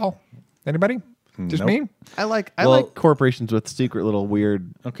pinball? Anybody? Just Nope. me? I like Well- corporations with secret little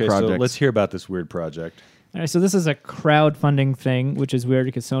weird Okay, projects. so let's hear about this weird project. All right, so this is a crowdfunding thing, which is weird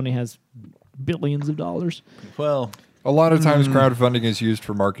because Sony has billions of dollars. Well, A lot of times crowdfunding is used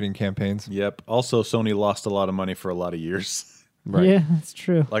for marketing campaigns. yep. Also, Sony lost a lot of money for a lot of years. Right. Yeah, that's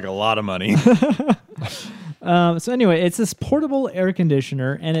true. Like a lot of money. So anyway, it's this portable air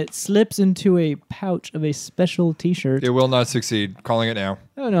conditioner, and it slips into a pouch of a special T-shirt. It will not succeed. Calling it now.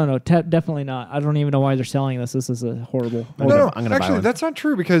 No, definitely not. I don't even know why they're selling this. This is a horrible. I'm No, gonna buy actually, one. that's not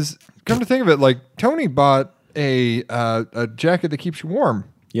true because come to think of it, like Tony bought a jacket that keeps you warm.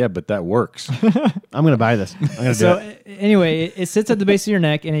 Yeah, but that works. I'm gonna buy this. I'm gonna So do it. anyway, it sits at the base of your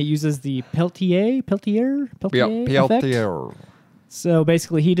neck, and it uses the Peltier effect. PLTR. So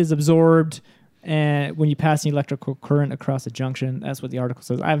basically, heat is absorbed, and when you pass an electrical current across a junction, that's what the article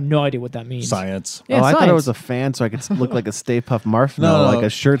says. I have no idea what that means. Science. Yeah, I thought it science. was a fan, so I could look like a Stay Puft Marshmallow, No. like a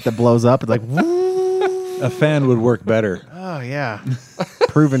shirt that blows up. It's like, woo. A fan would work better. Oh yeah,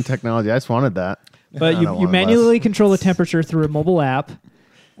 proven technology. I just wanted that. But I you don't want it manually control the temperature through a mobile app.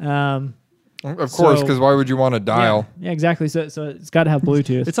 Of course, So- because why would you want to dial? Yeah, exactly. So it's got to have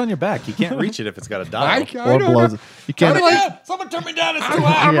Bluetooth. It's on your back. You can't reach it if it's got a dial. I Or don't blows. know. You can't. Someone turn me down. It's too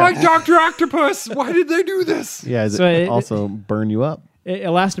I'm Yeah. like Dr. Octopus. Why did they do this? Yeah, does So it it- also burn you up? It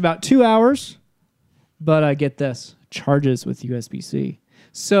lasts about 2 hours, but get this, charges with USB-C.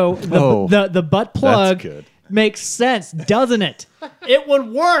 So the butt plug good. makes sense, doesn't it? It would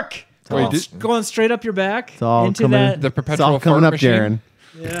work. Wait, Going straight up your back It's all into coming. that. the It's perpetual all coming fart up, machine? Jarron.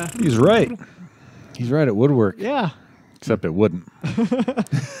 Yeah, He's right. He's right. It would work. yeah. Except it wouldn't.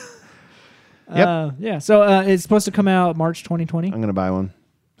 Yeah. So it's supposed to come out March 2020. I'm gonna buy one.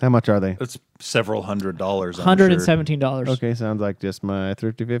 How much are they? It's several $100s. I'm sure. $117. Okay, sounds like just my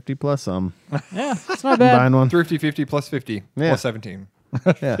thrifty 50 plus some. Yeah, it's not bad. Buying one. Thrifty 50 plus 50 Yeah. plus 17.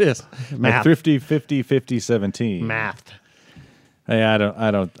 Yeah. Yes. Math. Thrifty 50 50 17. Math. Hey,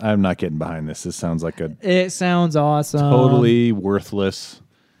 I'm not getting behind this. This sounds like a It sounds awesome. totally worthless.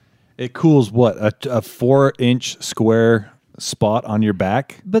 It cools what? A 4-inch square spot on your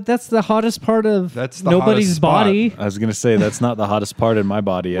back? But that's the hottest part of That's the nobody's hottest spot. body. I was going to say that's not the hottest part in my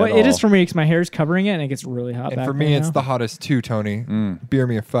body at Well, all. it is for me because my hair's covering it and it gets really hot. And back for there me, it's now. the hottest too, Tony. Beer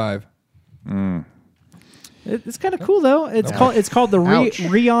me a 5. It's kind of cool though. It's called the Ouch.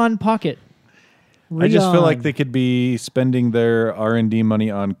 Rion Pocket. I just feel like Rion. they could be spending their R&D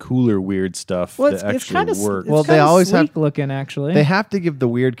money on cooler weird stuff Well, that it's actually kind of work. Well, they always have- sleek looking actually. They have to give the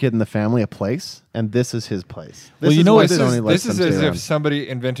weird kid in the family a place, and this is his place. Well, This you is know why what? Sony lets This is them as stay if around. somebody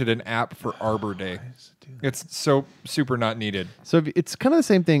invented an app for Arbor Day. It's so super not needed. So it's kind of the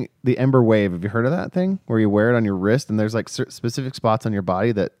same thing. The Ember Wave. Have you heard of that thing where you wear it on your wrist, and there's like specific spots on your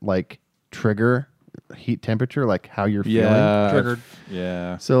body that like trigger heat temperature, like how you're feeling. yeah. Triggered.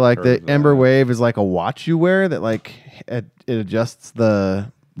 Yeah. So like Heard the of that. Ember Wave is like a watch you wear that like it adjusts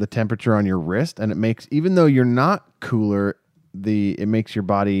the temperature on your wrist, and it makes, even though you're not cooler, it makes your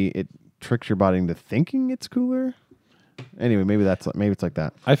body, it tricks your body into thinking it's cooler. Anyway, maybe it's like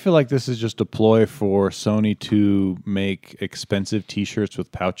that. I feel like this is just a ploy for Sony to make expensive T-shirts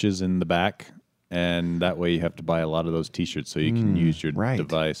with pouches in the back, and that way you have to buy a lot of those T-shirts so you can use your right.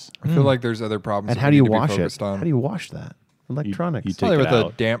 device. I feel like there's other problems. And that how we do you need to be wash it? focused on. How do you wash that? Electronics. you take Probably it with a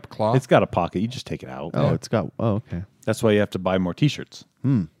out. damp cloth. It's got a pocket. You just take it out. oh, it's got. Oh, okay. That's why you have to buy more T-shirts.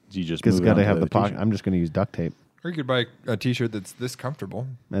 You just Because it's move it got to onto have the pocket. T-shirt. I'm just going to use duct tape Or you could buy a T-shirt that's this comfortable.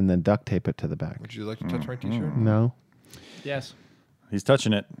 and then duct tape it to the back. Would you like to touch my T-shirt? No. yes. He's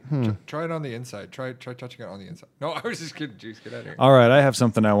touching it. Try it on the inside. Try touching it on the inside. No, I was just kidding. Jeez, get out of here. All right, I have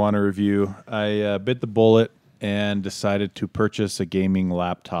something I want to review. I bit the bullet and decided to purchase a gaming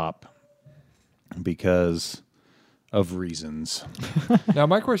laptop because of reasons. Now,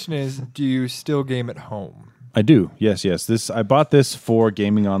 my question is, do you still game at home? I do. Yes. I bought this for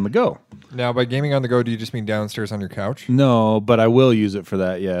gaming on the go. Now, by gaming on the go, do you just mean downstairs on your couch? No, but I will use it for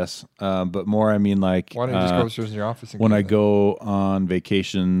that. Yes. But more, I mean like Why don't you just go upstairs in your office and when game I then? go on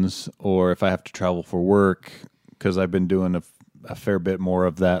vacations or if I have to travel for work, because I've been doing a fair bit more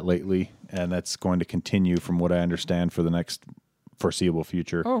of that lately, and that's going to continue from what I understand for the next foreseeable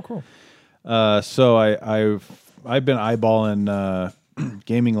future. Oh, cool. So I've been eyeballing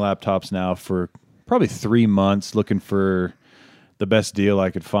gaming laptops now for probably 3 months, looking for the best deal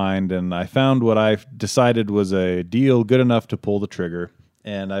I could find, and I found what I decided was a deal good enough to pull the trigger,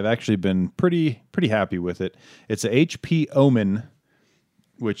 and I've actually been pretty happy with it. It's a HP Omen,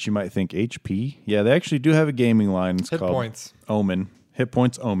 which you might think HP. Yeah, they actually do have a gaming line. It's called Points. Omen. Hit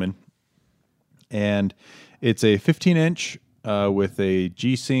Points Omen. And it's a 15-inch with a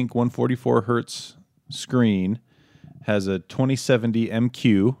G-Sync 144 hertz screen, has a 2070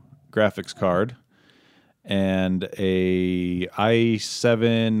 MQ graphics card, and a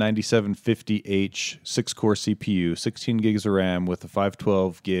i7 9750H 6-core CPU, 16 gigs of RAM with a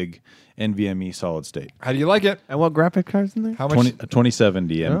 512 gig NVMe solid state. How do you like it? And what graphic cards in there? How much?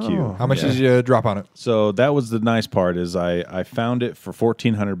 2070 MQ. Oh. How much did you drop on it? So that was the nice part is I found it for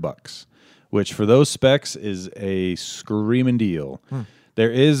 $1,400, which for those specs is a screaming deal.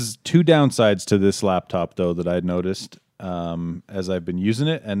 There is 2 downsides to this laptop though that I noticed as I've been using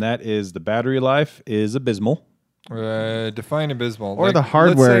it, and that is the battery life is abysmal. Define abysmal. Or Like, the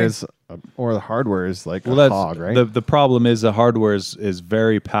hardware let's say- is like Well, a that's hog, right? the problem is the hardware is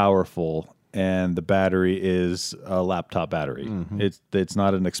very powerful, and the battery is a laptop battery. It's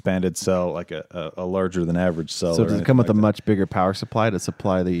not an expanded cell like a larger than average cell. so or does it anything come with like a that. much bigger power supply to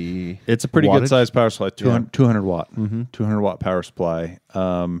supply the? It's a pretty wattage? good sized power supply, 200 watt, 200 watt power supply.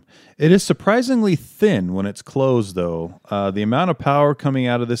 It is surprisingly thin when it's closed, though. The amount of power coming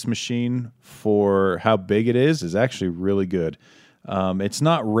out of this machine for how big it is actually really good. It's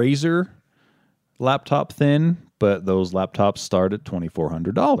not Razer laptop thin, but those laptops start at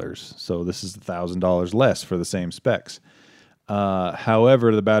 $2,400. So this is $1,000 less for the same specs.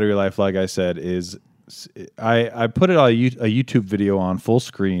 However, the battery life, like I said, is I put it on a YouTube video on full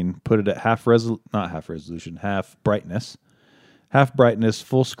screen, put it at half brightness,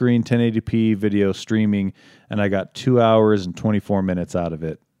 full screen, 1080p video streaming, and I got 2 hours and 24 minutes out of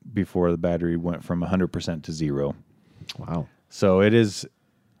it before the battery went from 100% to 0. Wow. So it is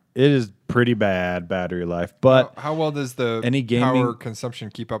pretty bad battery life, but how well does the any gaming- power consumption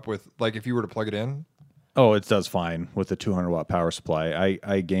keep up with, like, if you were to plug it in? oh, it does fine with the 200 watt power supply.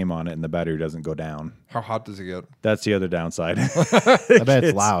 I game on it and the battery doesn't go down. How hot does it get? That's the other downside. I bet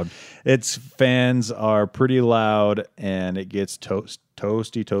it's loud. Its fans are pretty loud and it gets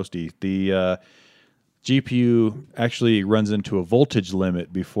toasty. The GPU actually runs into a voltage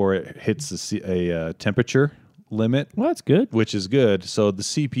limit before it hits a temperature limit, Well, that's good. which is good. So the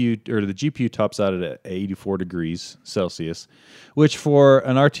CPU or the GPU tops out at 84 degrees Celsius, which for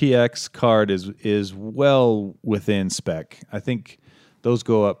an RTX card is well within spec. I think those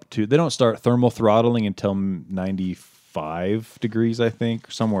go up to, they don't start thermal throttling until 95 degrees, I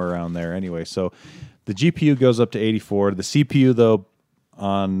think, somewhere around there anyway. So the GPU goes up to 84. The CPU though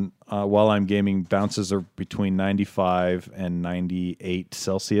on while I'm gaming bounces are between 95 and 98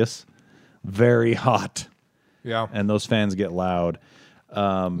 Celsius. Very hot. Yeah. And those fans get loud.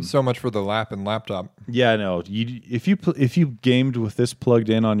 So much for the lap and laptop. Yeah, no. If you gamed with this plugged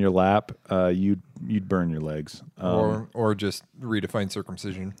in on your lap, you'd burn your legs. Or just redefine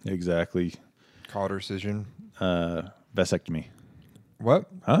circumcision. Exactly. Cautercision. Vasectomy. What?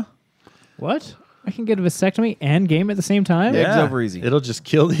 Huh? What? I can get a vasectomy and game at the same time? Yeah. Eggs over easy. It'll just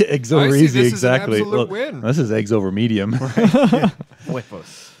kill the eggs over I see, easy. this is an Exactly. absolute win. This is eggs over medium.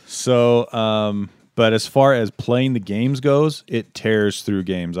 Huevos. So, but as far as playing the games goes, it tears through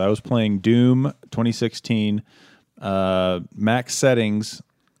games. I was playing Doom 2016, max settings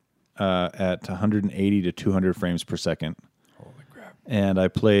at 180 to 200 frames per second. Holy crap. And I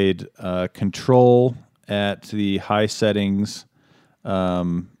played Control at the high settings.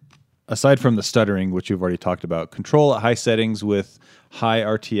 Aside from the stuttering, which you've already talked about, Control at high settings with high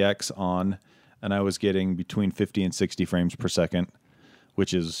RTX on, and I was getting between 50 and 60 frames per second,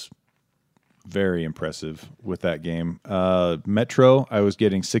 which is very impressive with that game. Metro, I was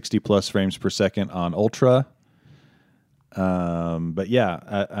getting 60 plus frames per second on Ultra. But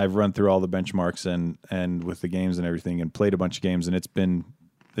yeah, I've run through all the benchmarks and with the games and everything and played a bunch of games, and it's been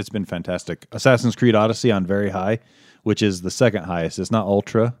fantastic. Assassin's Creed Odyssey on very high, which is the second highest. It's not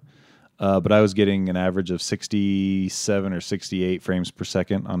Ultra. But I was getting an average of 67 or 68 frames per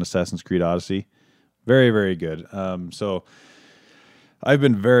second on Assassin's Creed Odyssey. Very, very good. So I've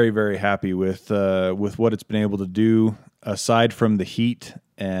been very, very happy with what it's been able to do, aside from the heat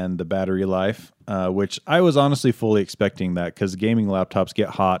and the battery life, which I was honestly fully expecting that because gaming laptops get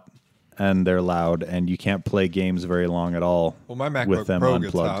hot and they're loud and you can't play games very long at all. Well, my MacBook with them Pro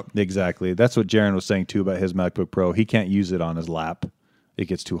unplugged. gets hot. Exactly. That's what Jarron was saying too about his MacBook Pro. He can't use it on his lap. It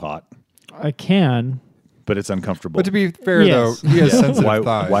gets too hot. I can. But it's uncomfortable. But to be fair, Yes. though, he has Yeah. sensitive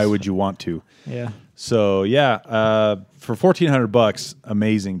thighs. Why would you want to? Yeah. So yeah, for $1,400,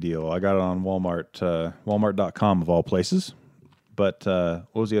 amazing deal. I got it on Walmart, Walmart.com of all places. But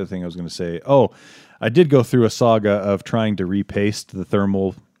what was the other thing I was going to say? Oh, I did go through a saga of trying to repaste the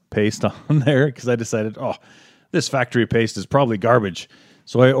thermal paste on there because I decided, this factory paste is probably garbage.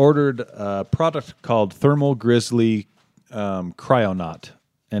 So I ordered a product called Thermal Grizzly Cryonaut,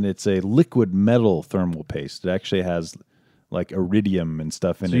 and it's a liquid metal thermal paste. It actually has like iridium and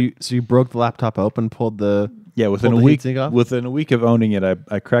stuff in it. So you broke the laptop open, pulled the within pulled a the week heatsink off? within a week of owning it,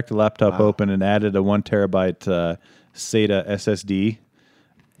 I cracked the laptop open and added a 1 terabyte SATA SSD,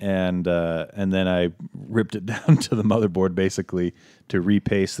 and then I ripped it down to the motherboard basically to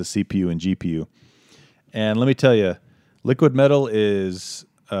repaste the CPU and GPU. And let me tell you, liquid metal is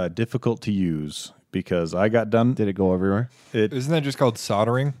difficult to use because I got done. Did it go everywhere? Isn't that just called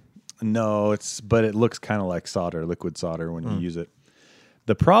soldering? No, but it looks kind of like solder, liquid solder when you use it.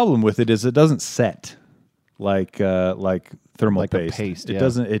 The problem with it is it doesn't set like thermal Like a paste. paste, It yeah.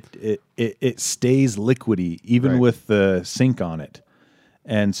 doesn't. It stays liquidy even Right. with the sink on it.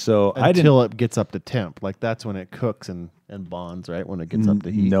 And so I didn't. Until it gets up to temp. Like that's when it cooks and bonds, right? When it gets up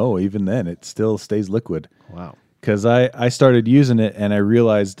to heat. No, even then it still stays liquid. Wow. Because I started using it and I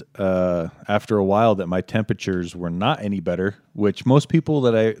realized after a while that my temperatures were not any better. Which most people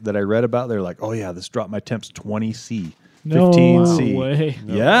that I read about, they're like, "Oh yeah, this dropped my temps 20 C, 15 C." No way.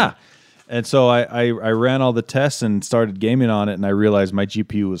 Yeah. And so I ran all the tests and started gaming on it, and I realized my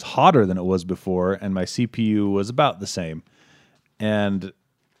GPU was hotter than it was before, and my CPU was about the same. And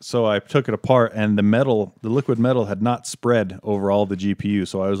so I took it apart, and the liquid metal had not spread over all the GPU,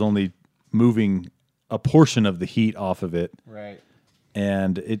 so I was only moving a portion of the heat off of it. Right.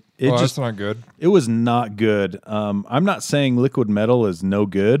 And it Well, just that's not good. it was not good. I'm not saying liquid metal is no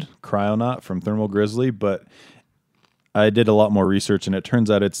good, Cryonaut from Thermal Grizzly, but I did a lot more research, and it turns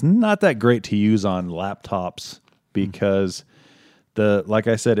out it's not that great to use on laptops because like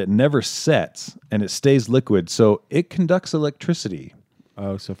I said, it never sets and it stays liquid, so it conducts electricity.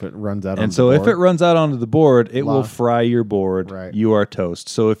 Oh, so if it runs out, And so if it runs out onto the board, it will fry your board. Right. You are toast.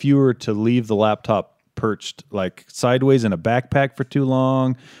 So if you were to leave the laptop perched like sideways in a backpack for too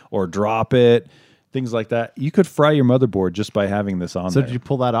long or drop it, things like that, you could fry your motherboard just by having this on So there. did you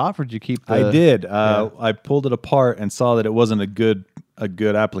pull that off, or did you keep? I did. I pulled it apart and saw that it wasn't a good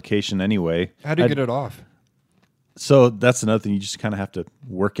application anyway. How do you get it off? So that's another thing. You just kind of have to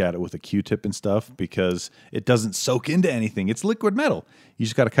work at it with a Q-tip and stuff because it doesn't soak into anything. It's liquid metal. You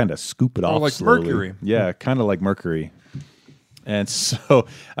just got to kind of scoop it off like slowly. mercury. Yeah, kind of like mercury. And so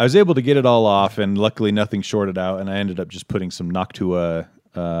I was able to get it all off, and luckily nothing shorted out, and I ended up just putting some Noctua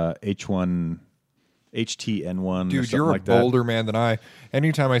HTN1 or Dude, something you're a like that. bolder man than I.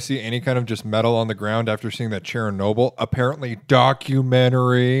 Anytime I see any kind of just metal on the ground after seeing that Chernobyl, apparently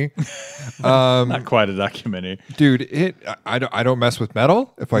documentary, Not quite a documentary. dude, I don't mess with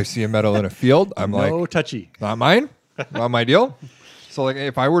metal. If I see a metal in a field, I'm like, No touchy. not mine, not my deal. So like,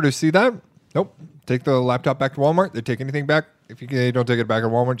 if I were to see that, nope, take the laptop back to Walmart. They take anything back. If you don't take it back at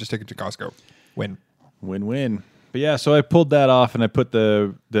Walmart, just take it to Costco. Win. Win-win. But yeah, so I pulled that off and I put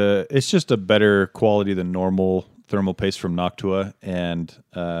the it's just a better quality than normal thermal paste from Noctua. And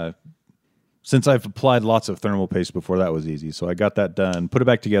since I've applied lots of thermal paste before, that was easy. So I got that done, put it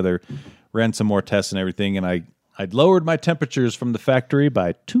back together, ran some more tests and everything, and I'd lowered my temperatures from the factory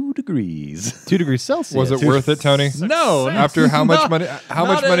by 2 degrees. 2 degrees Celsius. Was it worth it, Tony? No. After how much money? How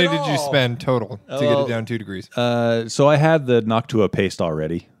not much money at did you all. spend total to get it down 2 degrees? So I had the Noctua paste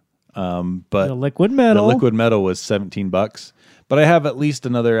already. But The liquid metal. the liquid metal was $17. But I have at least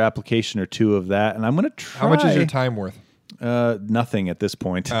another application or two of that, and I'm going to try. How much is your time worth? Nothing at this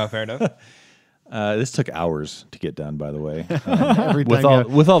point. Fair enough. This took hours to get done, by the way. Every with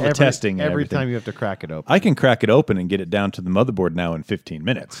time all the testing and every everything. time you have to crack it open. I can crack it open and get it down to the motherboard now in 15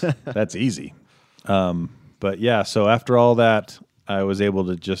 minutes. That's easy. But yeah, so after all that, I was able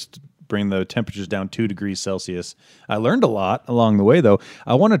to just bring the temperatures down 2 degrees Celsius. I learned a lot along the way, though.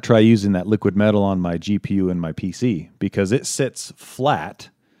 I want to try using that liquid metal on my GPU and my PC because it sits flat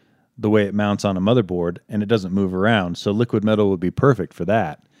the way it mounts on a motherboard and it doesn't move around. So liquid metal would be perfect for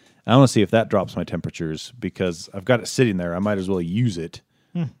that. I want to see if that drops my temperatures because I've got it sitting there. I might as well use it.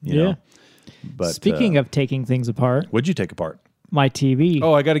 You know? But Speaking of taking things apart, what'd you take apart? my TV.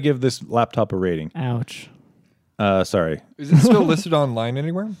 Oh, I got to give this laptop a rating. Ouch. Sorry. Is it still listed online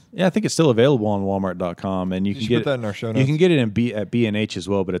anywhere? Yeah, I think it's still available on Walmart.com, and you can should get put that in our show You notes. can get it at B&H as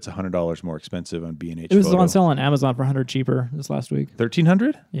well, but it's $100 more expensive on B&H. It was on sale on Amazon for $100 cheaper this last week.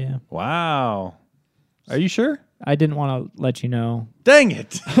 $1,300? Yeah. Wow. Are you sure? I didn't want to let you know. Dang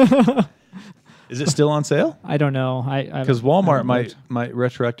it! Is it still on sale? I don't know. Because Walmart might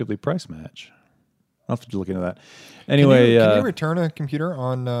retroactively price match. I'll have to look into that. Anyway, Can you return a computer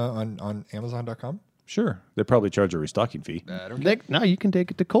on Amazon.com? Sure. They probably charge a restocking fee. Now you can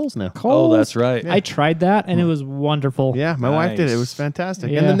take it to Kohl's now. Oh, that's right. I tried that and it was wonderful. Yeah, my wife did. It Nice. was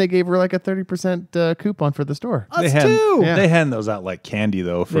fantastic. Yeah. And then they gave her like a 30% coupon for the store. They Us hand, too. Yeah. They hand those out like candy,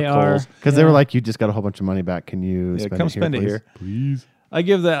 though, for They are. Kohl's. Because they were like, you just got a whole bunch of money back. Can you Yeah, spend come it here, spend it please? here. Please. I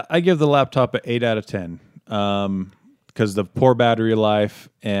give the laptop an 8 out of 10 because the poor battery life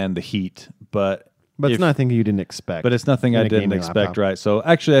and the heat. But But it's nothing you didn't expect. But it's nothing in I a didn't gaming expect, laptop. right? So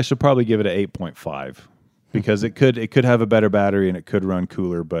actually, I should probably give it an 8.5 because it could have a better battery and it could run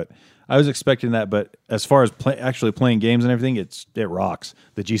cooler. But I was expecting that. But as far as actually playing games and everything, it rocks.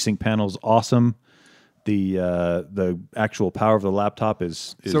 The G-Sync panel is awesome. The actual power of the laptop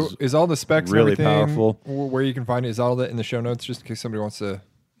is So is all the specs and really everything powerful. where you can find it? Is all that in the show notes just in case somebody wants to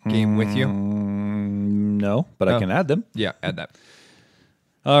game with you? no, but I Oh. can add them. Yeah, add that.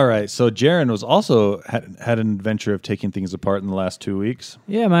 All right. So Jarron was also had an adventure of taking things apart in the last 2 weeks.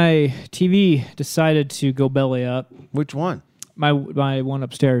 Yeah, my TV decided to go belly up. Which one? My one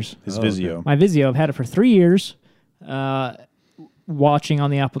upstairs. His Vizio. My Vizio, I've had it for 3 years. Watching on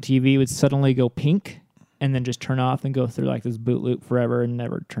the Apple TV would suddenly go pink and then just turn off and go through like this boot loop forever and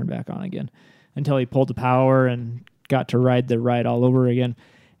never turn back on again until he pulled the power and got to ride the ride all over again.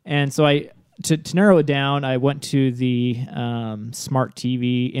 And so to narrow it down, I went to the smart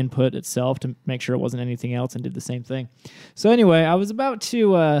TV input itself to make sure it wasn't anything else and did the same thing. So anyway, I was about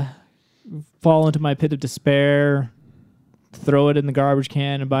to fall into my pit of despair, throw it in the garbage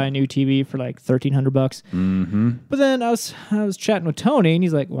can and buy a new TV for like $1,300. Mm-hmm. But then I was chatting with Tony and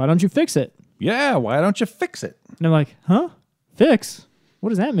he's like, "Why don't you fix it?" Yeah. Why don't you fix it? And I'm like, "Huh? Fix? What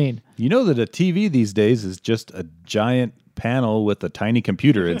does that mean?" You know that a TV these days is just a giant panel with a tiny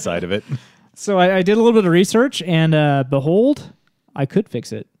computer inside of it. So I did a little bit of research and behold, I could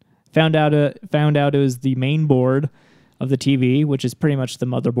fix it. Found out it was the main board of the TV, which is pretty much the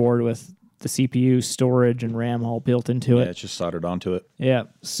motherboard with the CPU, storage, and RAM all built into Yeah, it. it's just soldered onto it. Yeah.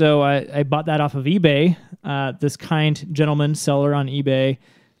 So I bought that off of eBay. This kind gentleman, seller on eBay,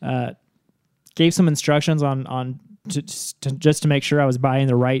 gave some instructions on just to make sure I was buying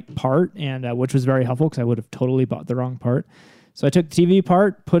the right part, and which was very helpful because I would have totally bought the wrong part. So I took the TV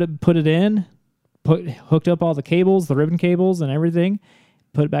part, put it in, hooked up all the cables, the ribbon cables, and everything,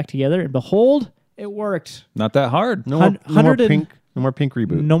 put it back together, and behold, it worked. Not that hard. No more pink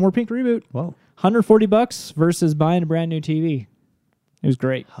reboot. No more pink reboot. Whoa. $140 versus buying a brand new TV. It was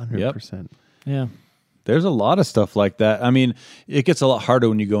great. 100%. Yeah. There's a lot of stuff like that. I mean, it gets a lot harder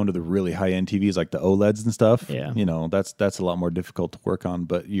when you go into the really high-end TVs like the OLEDs and stuff. Yeah. You know, that's a lot more difficult to work on.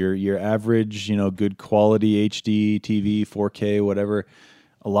 But your average, good quality HD TV, 4K, whatever,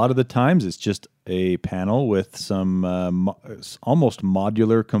 a lot of the times it's just a panel with some almost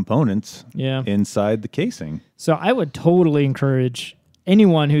modular components Yeah. inside the casing. So I would totally encourage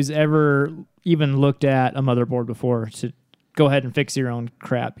anyone who's ever even looked at a motherboard before to go ahead and fix your own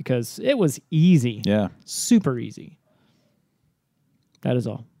crap because it was easy. Yeah. Super easy. That is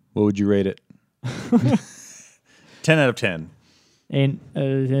all. What would you rate it? 10 out of 10. And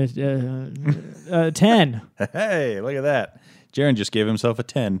 10. Hey, look at that. Jarron just gave himself a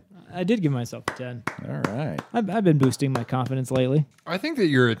 10. I did give myself a 10. All right. I've been boosting my confidence lately. I think that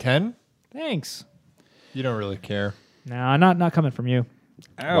you're a 10. Thanks. You don't really care. No, not coming from you.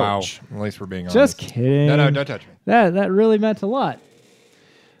 Ouch. Wow. At least we're being honest. Just kidding. No, don't touch me. That really meant a lot.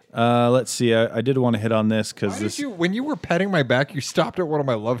 Let's see. I did want to hit on this Why because did this. when you were petting my back, you stopped at one of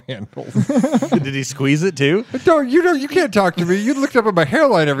my love handles. Did he squeeze it too? You can't talk to me. You looked up at my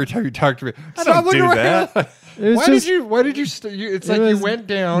hairline every time you talked to me. Stop looking do at my that. hairline. It was Why just did you? It's it like you was went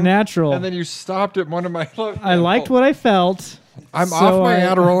down natural. and then you stopped at one of my love I liked what I felt. I'm so off my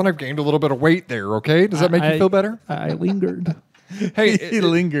I- Adderall and I've gained a little bit of weight there. Okay, does that make you feel better? I lingered. Hey, He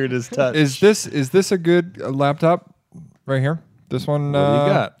lingered his touch. is this a good laptop right here? This one. What do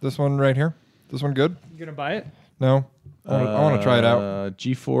you got? This one right here. This one good? You gonna buy it? No. I want to try it out.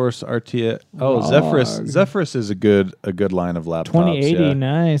 GeForce RTX. Oh, Zephyrus. Log. Zephyrus is a good line of laptops. 2080, Yeah.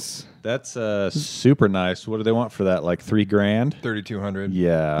 nice. That's super nice. What do they want for that? Like $3,000? 3200.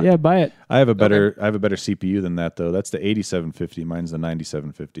 Yeah. Yeah, buy it. I have a better CPU than that though. That's the 8750. Mine's the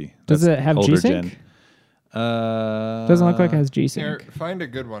 9750. Does That's it have older G-Sync? gen. Doesn't look like it has Here, G-Sync. find a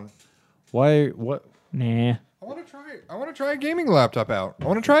good one. Why? What? Nah. I want to try a gaming laptop out. I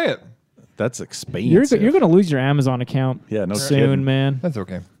want to try it. That's expensive. You're gonna lose your Amazon account. Yeah, no soon, kidding. man. That's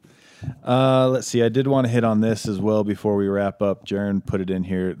okay. Let's see. I did want to hit on this as well before we wrap up. Jarron put it in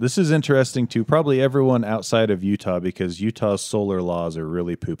here. This is interesting to probably everyone outside of Utah because Utah's solar laws are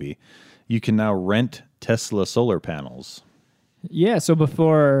really poopy. You can now rent Tesla solar panels. Yeah. So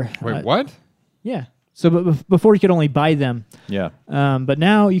before. Wait, what? Yeah. So, but before you could only buy them. Yeah. But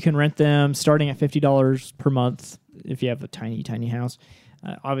now you can rent them starting at $50 per month if you have a tiny, tiny house.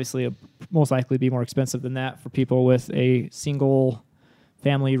 Obviously, it'll most likely be more expensive than that for people with a single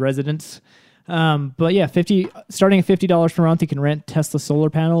family residence. But yeah, starting at $50 per month, you can rent Tesla solar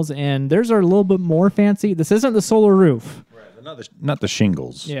panels, and theirs are a little bit more fancy. This isn't the solar roof. Right, not the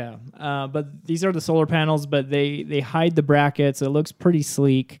shingles. Yeah, but these are the solar panels, but they hide the brackets. It looks pretty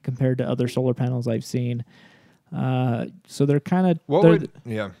sleek compared to other solar panels I've seen. So they're kind of...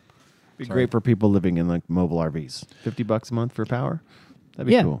 Be great for people living in like mobile RVs. $50 a month for power. That'd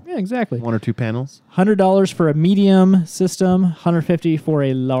be cool. Yeah, exactly. 1 or 2 panels. $100 for a medium system, $150 for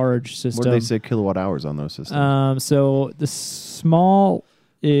a large system. What do they say kilowatt hours on those systems? So the small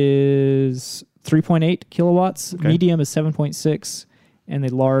is 3.8 kilowatts, medium is 7.6, and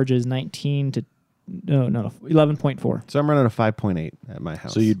the large is 11.4. So I'm running a 5.8 at my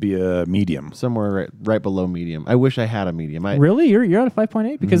house. So you'd be a medium. Somewhere right below medium. I wish I had a medium. Really? You're at a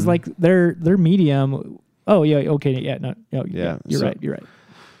 5.8? Because like their medium... Oh, yeah, okay, yeah, no, yeah, you're right.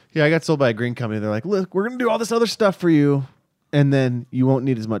 Yeah, I got sold by a green company. They're like, look, we're going to do all this other stuff for you, and then you won't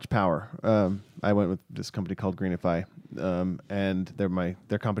need as much power. I went with this company called Greenify, and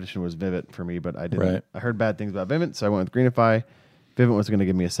their competition was Vivint for me, but I didn't. Right. I heard bad things about Vivint, so I went with Greenify. Vivint was going to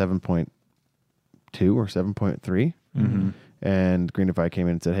give me a 7.2 or 7.3, and Greenify came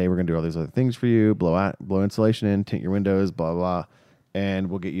in and said, hey, we're going to do all these other things for you, blow insulation in, tint your windows, blah, blah, and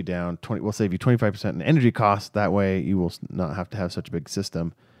we'll get you down we'll save you 25% in energy costs. That way you will not have to have such a big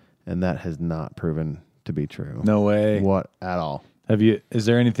system. And that has not proven to be true. No way. What at all? Is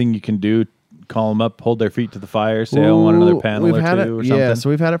there anything you can do? Call them up, hold their feet to the fire, say I want another panel or two or something? Yeah, so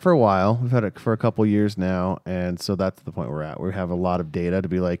we've had it for a while. We've had it for a couple years now. And so that's the point we're at. We have a lot of data to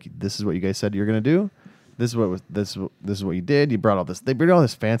be like, this is what you guys said you're going to do. This is what you did. You brought all this. They bring all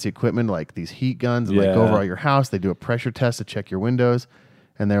this fancy equipment, like these heat guns, and like go over all your house. They do a pressure test to check your windows,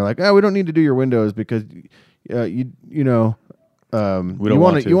 and they're like, "Oh, we don't need to do your windows because you want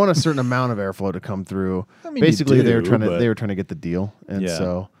a certain amount of airflow to come through." I mean, basically, they were trying to get the deal, and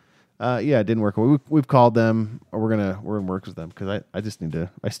so it didn't work. We've called them, or we're in works with them because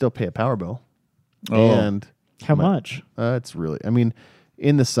I still pay a power bill. Oh. And how much? It's really. I mean,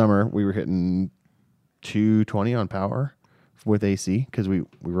 in the summer we were hitting 220 on power with AC because we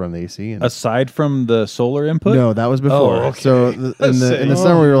run the AC. And aside from the solar input? No, that was before. Oh, okay. So in the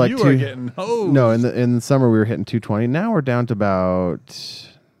summer we were like getting hosed. No, in the summer we were hitting 220. Now we're down to about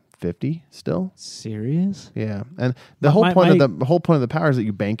 50 still. Serious? Yeah, and the whole point of the power is that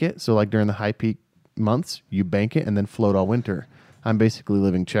you bank it. So like during the high peak months, you bank it and then float all winter. I'm basically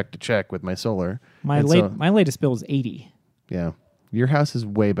living check to check with my solar. My latest bill is 80. Yeah, your house is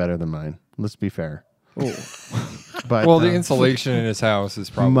way better than mine. Let's be fair. Oh. But the insulation in his house is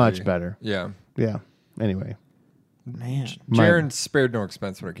probably much better. Yeah. Yeah. Anyway, man, Jarron spared no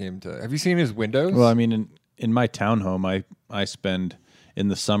expense when it came to. Have you seen his windows? Well, I mean, in my townhome, I spend in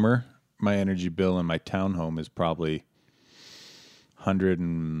the summer my energy bill in my townhome is probably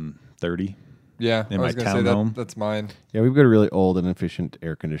 $130. Yeah, in I was my going to say townhome. that's mine. yeah, we've got a really old and inefficient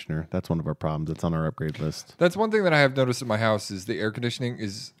air conditioner. That's one of our problems. It's on our upgrade list. That's one thing that I have noticed at my house is the air conditioning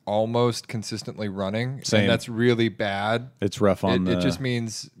is almost consistently running. Same. And that's really bad. It's rough on It just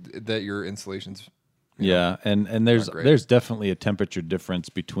means that your insulation's and there's definitely a temperature difference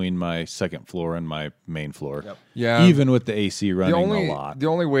between my second floor and my main floor. Yep. Yeah, even with the AC running a lot. The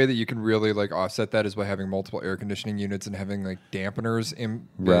only way that you can really like offset that is by having multiple air conditioning units and having like dampeners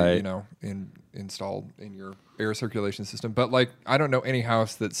installed in your air circulation system. But like I don't know any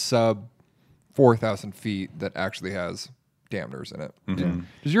house that's sub 4,000 feet that actually has dampeners in it. Mm-hmm.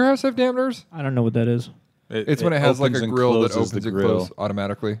 Does your house have dampeners? I don't know what that is. It's when it has like a grill that opens and grill. closes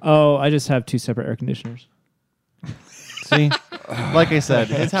automatically. Oh, I just have 2 separate air conditioners. See, like I said,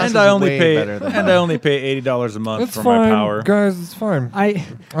 his house And is I only way pay better than and mine. I only pay $80 a month That's for fine, my power. guys. It's fine. I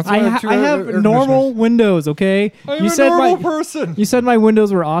That's why I have two have air normal windows. Okay, I'm a normal person. You said my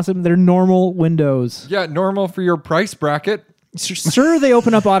windows were awesome. They're normal windows. Yeah, normal for your price bracket. Sure, they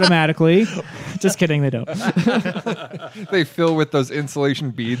open up automatically. Just kidding, they don't. They fill with those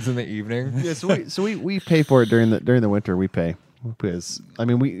insulation beads in the evening. Yeah, so we pay for it during the winter. We pay because I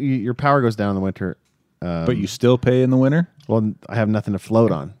mean your power goes down in the winter. But you still pay in the winter? Well, I have nothing to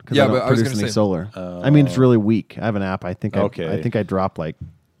float on because Yeah, I don't but I was produce gonna any say- solar. I mean, it's really weak. I have an app. I think I drop like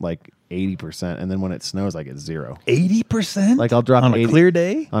 80%, and then when it snows, I get 0. 80%? Like I'll drop on 80 a clear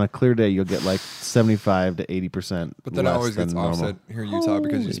day? On a clear day, you'll get like 75 to 80%. But then it less always than gets normal. offset here in Utah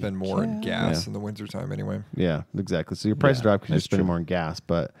because you Holy spend more in gas Yeah. in the wintertime anyway. Yeah, exactly. So your price Yeah, drop because you're that's spending true. more on gas,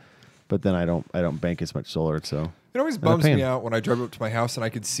 but then I don't bank as much solar. So It always a bums pain. me out when I drive up to my house and I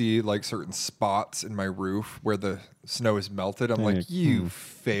could see like certain spots in my roof where the snow is melted. I'm like, you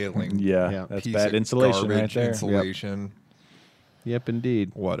failing Yeah, that's piece bad of insulation right garbage there. Insulation, Yep,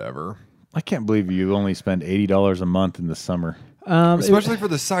 indeed. whatever. I can't believe you only spend $80 a month in the summer. Especially for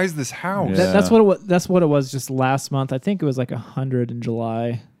the size of this house. Yeah. That's what it was just last month. I think it was like 100 in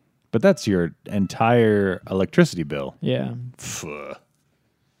July. But that's your entire electricity bill. Yeah. Pfft.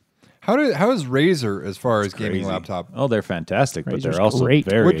 How is Razer as far as gaming Crazy. laptop? Oh, they're fantastic, but Razer's they're also great.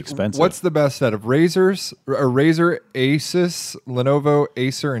 very expensive. What's the best out of Razer, Asus, Lenovo,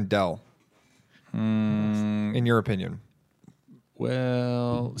 Acer, and Dell? In your opinion?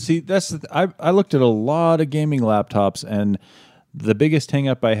 Well, see, I looked at a lot of gaming laptops, and the biggest hang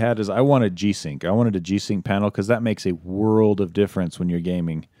up I had is I wanted G-Sync. I wanted a G-Sync panel because that makes a world of difference when you're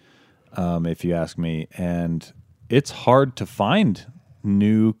gaming, if you ask me. And it's hard to find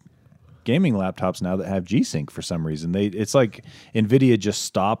new gaming laptops now that have G-Sync for some reason. It's like NVIDIA just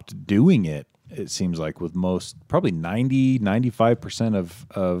stopped doing it. It seems like with most, probably 95%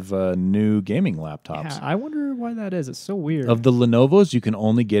 of new gaming laptops. Yeah, I wonder why that is. It's so weird. Of the Lenovo's, you can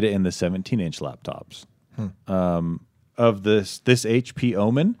only get it in the 17-inch laptops. Of this HP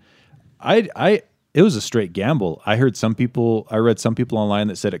Omen, it was a straight gamble. I read some people online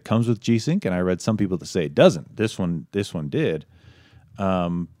that said it comes with G-Sync, and I read some people that say it doesn't. This one did.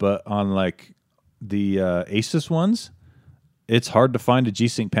 But on like the Asus ones, it's hard to find a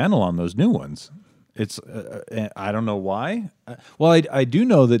G-Sync panel on those new ones. It's I don't know why. Well, I do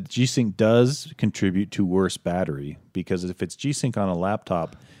know that G-Sync does contribute to worse battery, because if it's G-Sync on a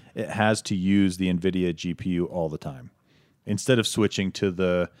laptop, it has to use the NVIDIA GPU all the time instead of switching to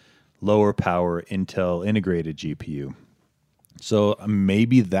the lower power Intel integrated GPU. So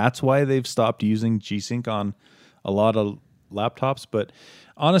maybe that's why they've stopped using G-Sync on a lot of laptops. But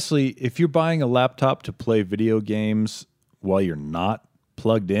honestly, if you're buying a laptop to play video games while you're not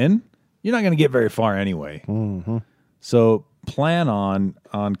plugged in, you're not going to get very far anyway. Mm-hmm. So plan on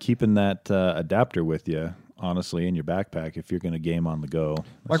keeping that adapter with you, honestly, in your backpack if you're going to game on the go. That's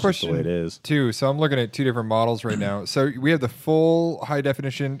My just question the way it is. too. So I'm looking at two different models right now. So we have the full high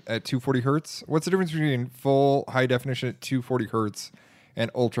definition at 240 hertz. What's the difference between full high definition at 240 hertz and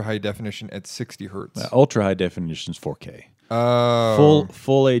ultra high definition at 60 hertz? Ultra high definition is 4K. Oh,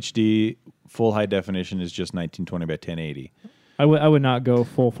 Full HD, full high definition is just 1920 by 1080. I would not go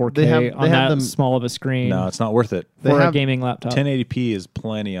full 4K They have on that them- small of a screen No, it's not worth it. for They a have gaming laptop. 1080p is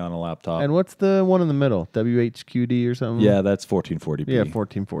plenty on a laptop. And what's the one in the middle? WHQD or something? Yeah, that's 1440p. Yeah,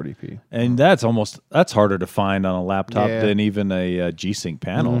 1440p. And that's harder to find on a laptop Yeah. than even a G-Sync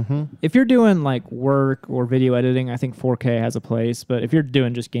panel. Mm-hmm. If you're doing like work or video editing, I think 4K has a place. But if you're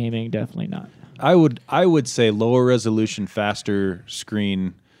doing just gaming, definitely not. I would say lower resolution, faster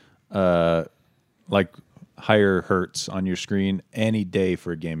screen, like higher hertz on your screen any day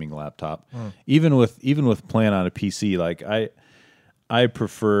for a gaming laptop. Even with playing on a PC, like I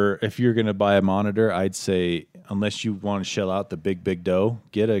prefer, if you're going to buy a monitor, I'd say unless you want to shell out the big dough,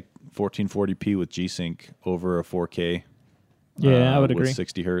 get a 1440p with G-Sync over a 4K. Yeah, I would with agree.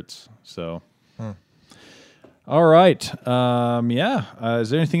 60 hertz. So. All right. Is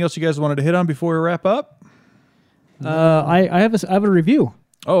there anything else you guys wanted to hit on before we wrap up? I have a review.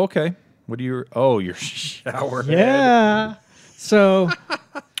 Oh, okay. What do you? Oh, your shower head. Yeah. So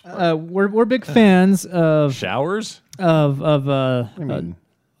we're big fans of Showers. Of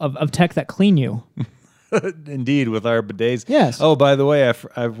tech that clean you. Indeed, with our bidets. Yes. Oh, by the way,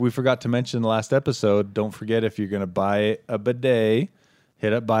 we forgot to mention in the last episode. Don't forget, if you're going to buy a bidet,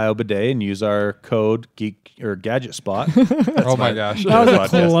 hit up Bio Bidet and use our code Geek or Gadget Spot. oh my gosh. That was a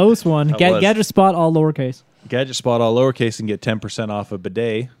Podcast. close one. That was. Gadget Spot, all lowercase. Gadget Spot all lowercase and get 10% off a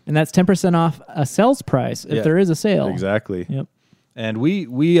bidet. And that's 10% off a sales price if Yeah. there is a sale. Exactly. Yep. And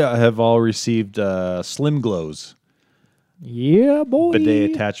we have all received Slim Glows Yeah, boy.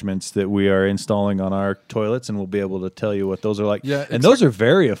 bidet attachments that we are installing on our toilets, and we'll be able to tell you what those are like. Yeah, and those are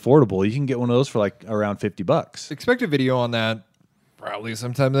very affordable. You can get one of those for like around $50. Expect a video on that probably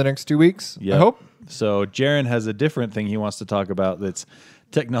sometime in the next 2 weeks. Yep. I hope. So Jarron has a different thing he wants to talk about that's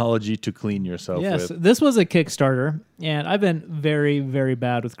technology to clean yourself Yes, with. this was a Kickstarter, and I've been very, very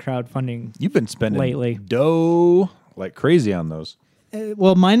bad with crowdfunding. You've been spending lately. dough like crazy on those.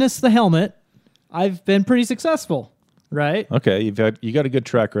 Well, minus the helmet, I've been pretty successful, right? Okay, you got a good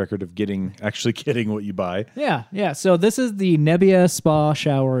track record of actually getting what you buy. Yeah. So this is the Nebia Spa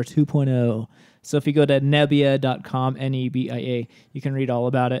Shower 2.0. So if you go to nebia.com, Nebia, you can read all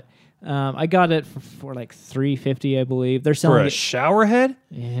about it. I got it for like $350, I believe. They're For selling a it. shower head?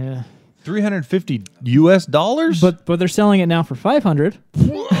 Yeah. $350 US? But they're selling it now for $500.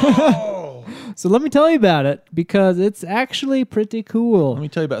 So let me tell you about it because it's actually pretty cool. Let me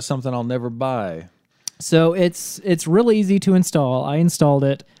tell you about something I'll never buy. So it's really easy to install. I installed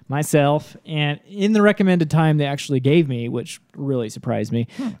it myself, and in the recommended time they actually gave me, which really surprised me.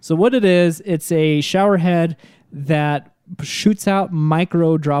 So what it is, it's a shower head that shoots out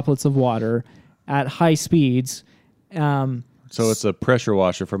micro droplets of water at high speeds. So it's a pressure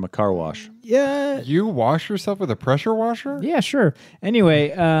washer from a car wash. Yeah. You wash yourself with a pressure washer? Yeah, sure.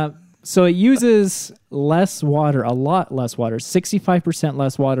 Anyway, so it uses less water, a lot less water, 65%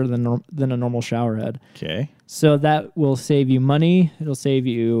 less water than a normal shower head. Okay. So that will save you money. It'll save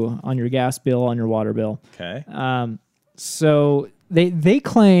you on your gas bill, on your water bill. Okay. So they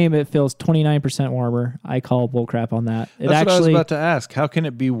claim it feels 29% warmer. I call bullcrap on that. That's what I was about to ask. How can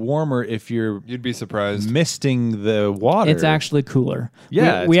it be warmer if you're You'd be surprised. misting the water? It's actually cooler.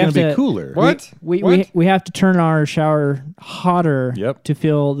 Yeah, we it's have going to to be cooler. What? We have to turn our shower hotter Yep. to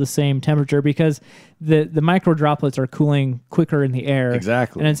feel the same temperature because the micro droplets are cooling quicker in the air.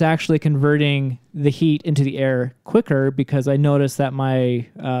 Exactly. And it's actually converting the heat into the air quicker because I noticed that my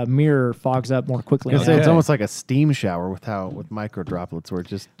mirror fogs up more quickly. It's Okay. almost like a steam shower with micro droplets, where it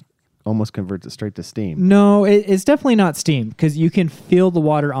just almost converts it straight to steam. No, it's definitely not steam because you can feel the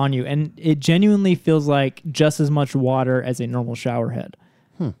water on you, and it genuinely feels like just as much water as a normal shower head.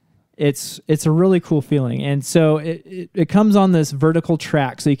 It's a really cool feeling, and so it comes on this vertical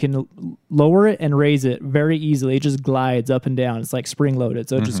track, so you can lower it and raise it very easily. It just glides up and down. It's like spring loaded,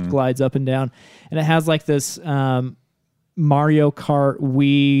 so it just glides up and down, and it has like this Mario Kart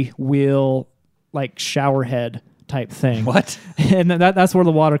Wii wheel like shower head type thing. What? And that's where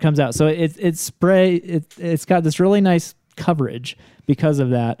the water comes out. So it's got this really nice coverage because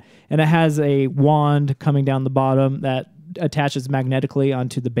of that, and it has a wand coming down the bottom that attaches magnetically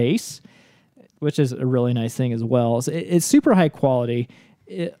onto the base, which is a really nice thing as well. So it's super high quality.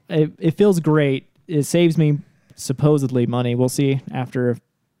 It feels great. It saves me supposedly money. We'll see after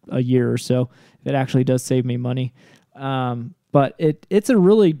a year or so if it actually does save me money. But it's a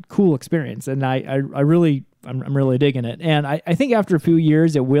really cool experience, and I'm really digging it. And I think after a few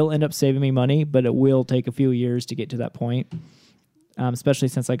years, it will end up saving me money, but it will take a few years to get to that point, especially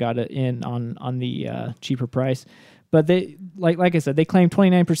since I got it in on the cheaper price. But they like I said, they claim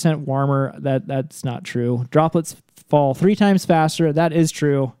 29% warmer. That's not true. Droplets fall 3 times faster. That is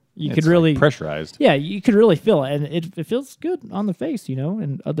true. You could really pressurized. Yeah, you could really feel it, and it feels good on the face,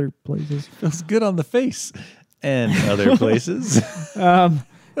 and other places. Feels good on the face and other places. And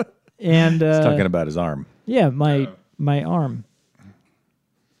He's talking about his arm. yeah, my arm.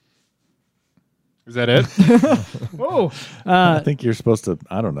 Is that it? Oh, I think you're supposed to,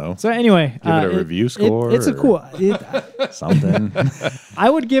 I don't know, so anyway, give it a review score. It's a cool. something. I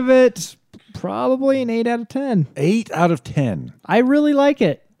would give it probably an 8 out of 10. 8 out of 10. I really like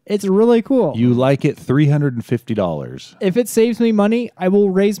it. It's really cool. You like it $350. If it saves me money, I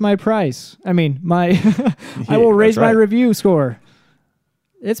will raise my price. I mean, I will raise that's right. my review score.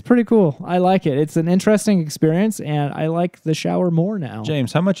 It's pretty cool. I like it. It's an interesting experience, and I like the shower more now.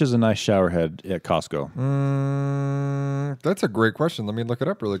 James, how much is a nice shower head at Costco? That's a great question. Let me look it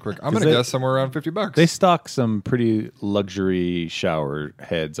up really quick. I'm 'Cause going to they- guess somewhere around $50. They stock some pretty luxury shower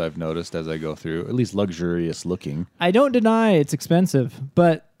heads, I've noticed as I go through, at least luxurious looking. I don't deny it's expensive,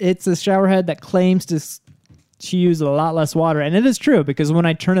 but it's a shower head that claims to use a lot less water, and it is true because when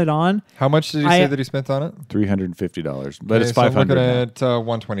I turn it on, How much did he say that he spent on it? $350, but it's Okay, so I'm $500. looking now. at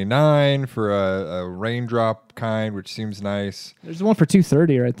 $129 for a raindrop kind, which seems nice. there's one for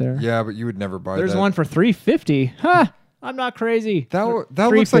 $230 right there. Yeah, but you would never buy There's that. one for $350. Ha! I'm not crazy. That looks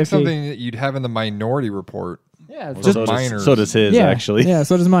 $350. like something that you'd have in the Minority Report. Yeah, it's Or just the minors. So does his, yeah, actually. Yeah,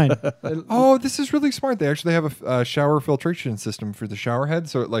 so does mine. Oh, this is really smart. They actually have a shower filtration system for the shower head,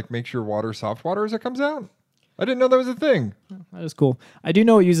 so it makes your water soft water as it comes out. I didn't know that was a thing. That is cool. I do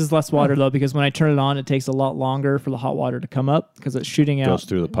know it uses less water though, because when I turn it on, it takes a lot longer for the hot water to come up because it's shooting out. Goes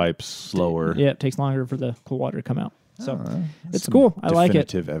through the pipes slower. Yeah, it takes longer for the cool water to come out. So it's Some cool. I like it.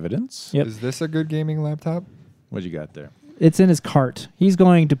 Definitive evidence. Yep. Is this a good gaming laptop? What you got there? It's in his cart. He's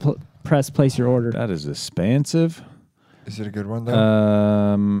going to press place your order. That is expansive. Is it a good one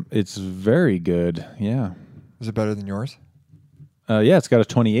though? It's very good. Yeah. Is it better than yours? Yeah, it's got a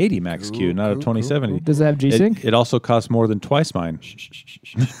 2080 Max Q, Cool, not a cool, 2070. Does it have G-Sync? It also costs more than twice mine.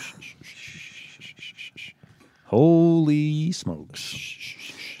 Holy smokes.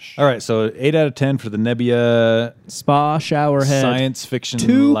 All right, so 8 out of 10 for the Nebia Spa shower head. science fiction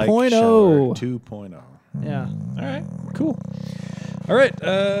 2.0. shower 2.0. Yeah. All right, cool. All right,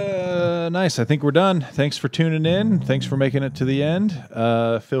 nice. I think we're done. Thanks for tuning in. Thanks for making it to the end.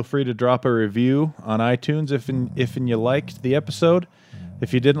 Feel free to drop a review on iTunes if you liked the episode.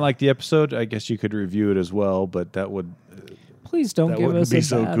 If you didn't like the episode, I guess you could review it as well, but that would Please don't give wouldn't us be a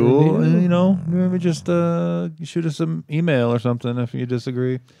so bad cool. review. You know, maybe just shoot us some email or something if you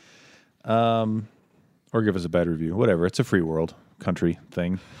disagree, or give us a bad review. Whatever. It's a free world country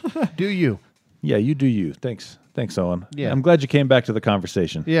thing. Do you? Yeah, you do you. Thanks, Owen. Yeah. I'm glad you came back to the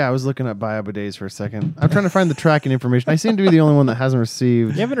conversation. Yeah, I was looking at biobidets for a second. I'm trying to find the tracking information. I seem to be the only one that hasn't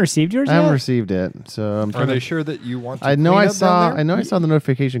received. You haven't received yours I yet? haven't received it, so I'm Are trying they to. sure that you want to I know clean I up saw. down there? I know I saw the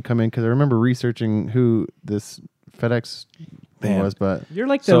notification come in because I remember researching who this FedEx thing Man. was, but You're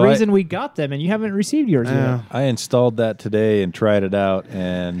like the So reason we got them, and you haven't received yours yeah. yet. I installed that today and tried it out,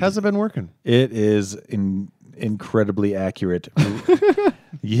 and How's it been working? it is incredibly accurate.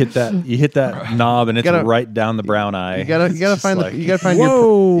 You hit that knob, and it's Gotta- right down the brown eye. You gotta It's just find like- you gotta find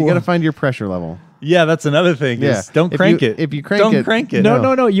Whoa. you gotta find your pressure level. Yeah, that's another thing. Yeah. Is don't If crank you- it. if you crank don't it- crank it.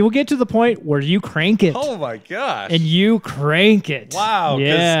 No. You will get to the point where you crank it. Oh my gosh. And you crank it. Wow. 'cause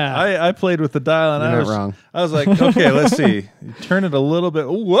Yeah. I played with the dial, and You're I not was wrong. I was like, okay, let's see. You turn it a little bit.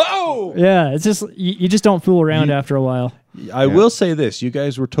 Whoa. Yeah. It's just, you just don't fool around after a while. I will say this: you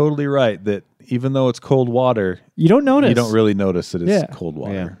guys were totally right that even though it's cold water, You don't notice. you don't really notice that it's Yeah. cold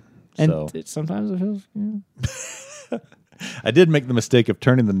water. Yeah. And So sometimes it feels. I did make the mistake of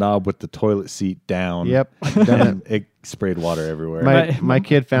turning the knob with the toilet seat down. Yep, done And it sprayed water everywhere. My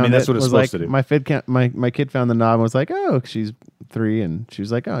kid found that's it. what it's was supposed like, to do. My kid found the knob and was like, oh, she's 3, and she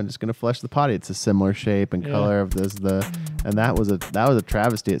was like, oh, I'm just gonna flush the potty. It's a similar shape and color of this and that was a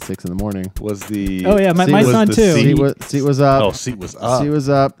travesty at 6 a.m. Was the Oh, yeah. My See, was son, the too. Seat was up. Oh, seat was up. Seat was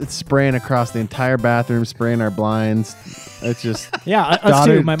up. It's spraying across the entire bathroom, spraying our blinds. It's just Yeah. Us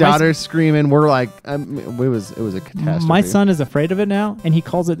too. daughter screaming. We're like, it was a catastrophe. My son is afraid of it now, and he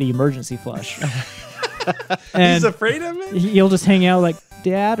calls it the emergency flush. And He's afraid of it? he'll just hang out like,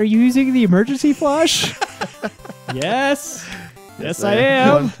 Dad, are you using the emergency flush? Yes. Yes, I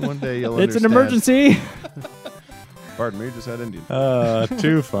am. One day you'll It's an understand. emergency. Pardon me, just had Indian.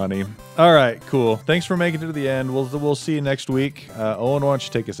 Too funny. All right, cool. Thanks for making it to the end. We'll see you next week. Owen, why don't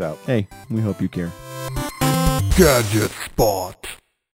you take us out? Hey, we hope you care. Gadget Spot.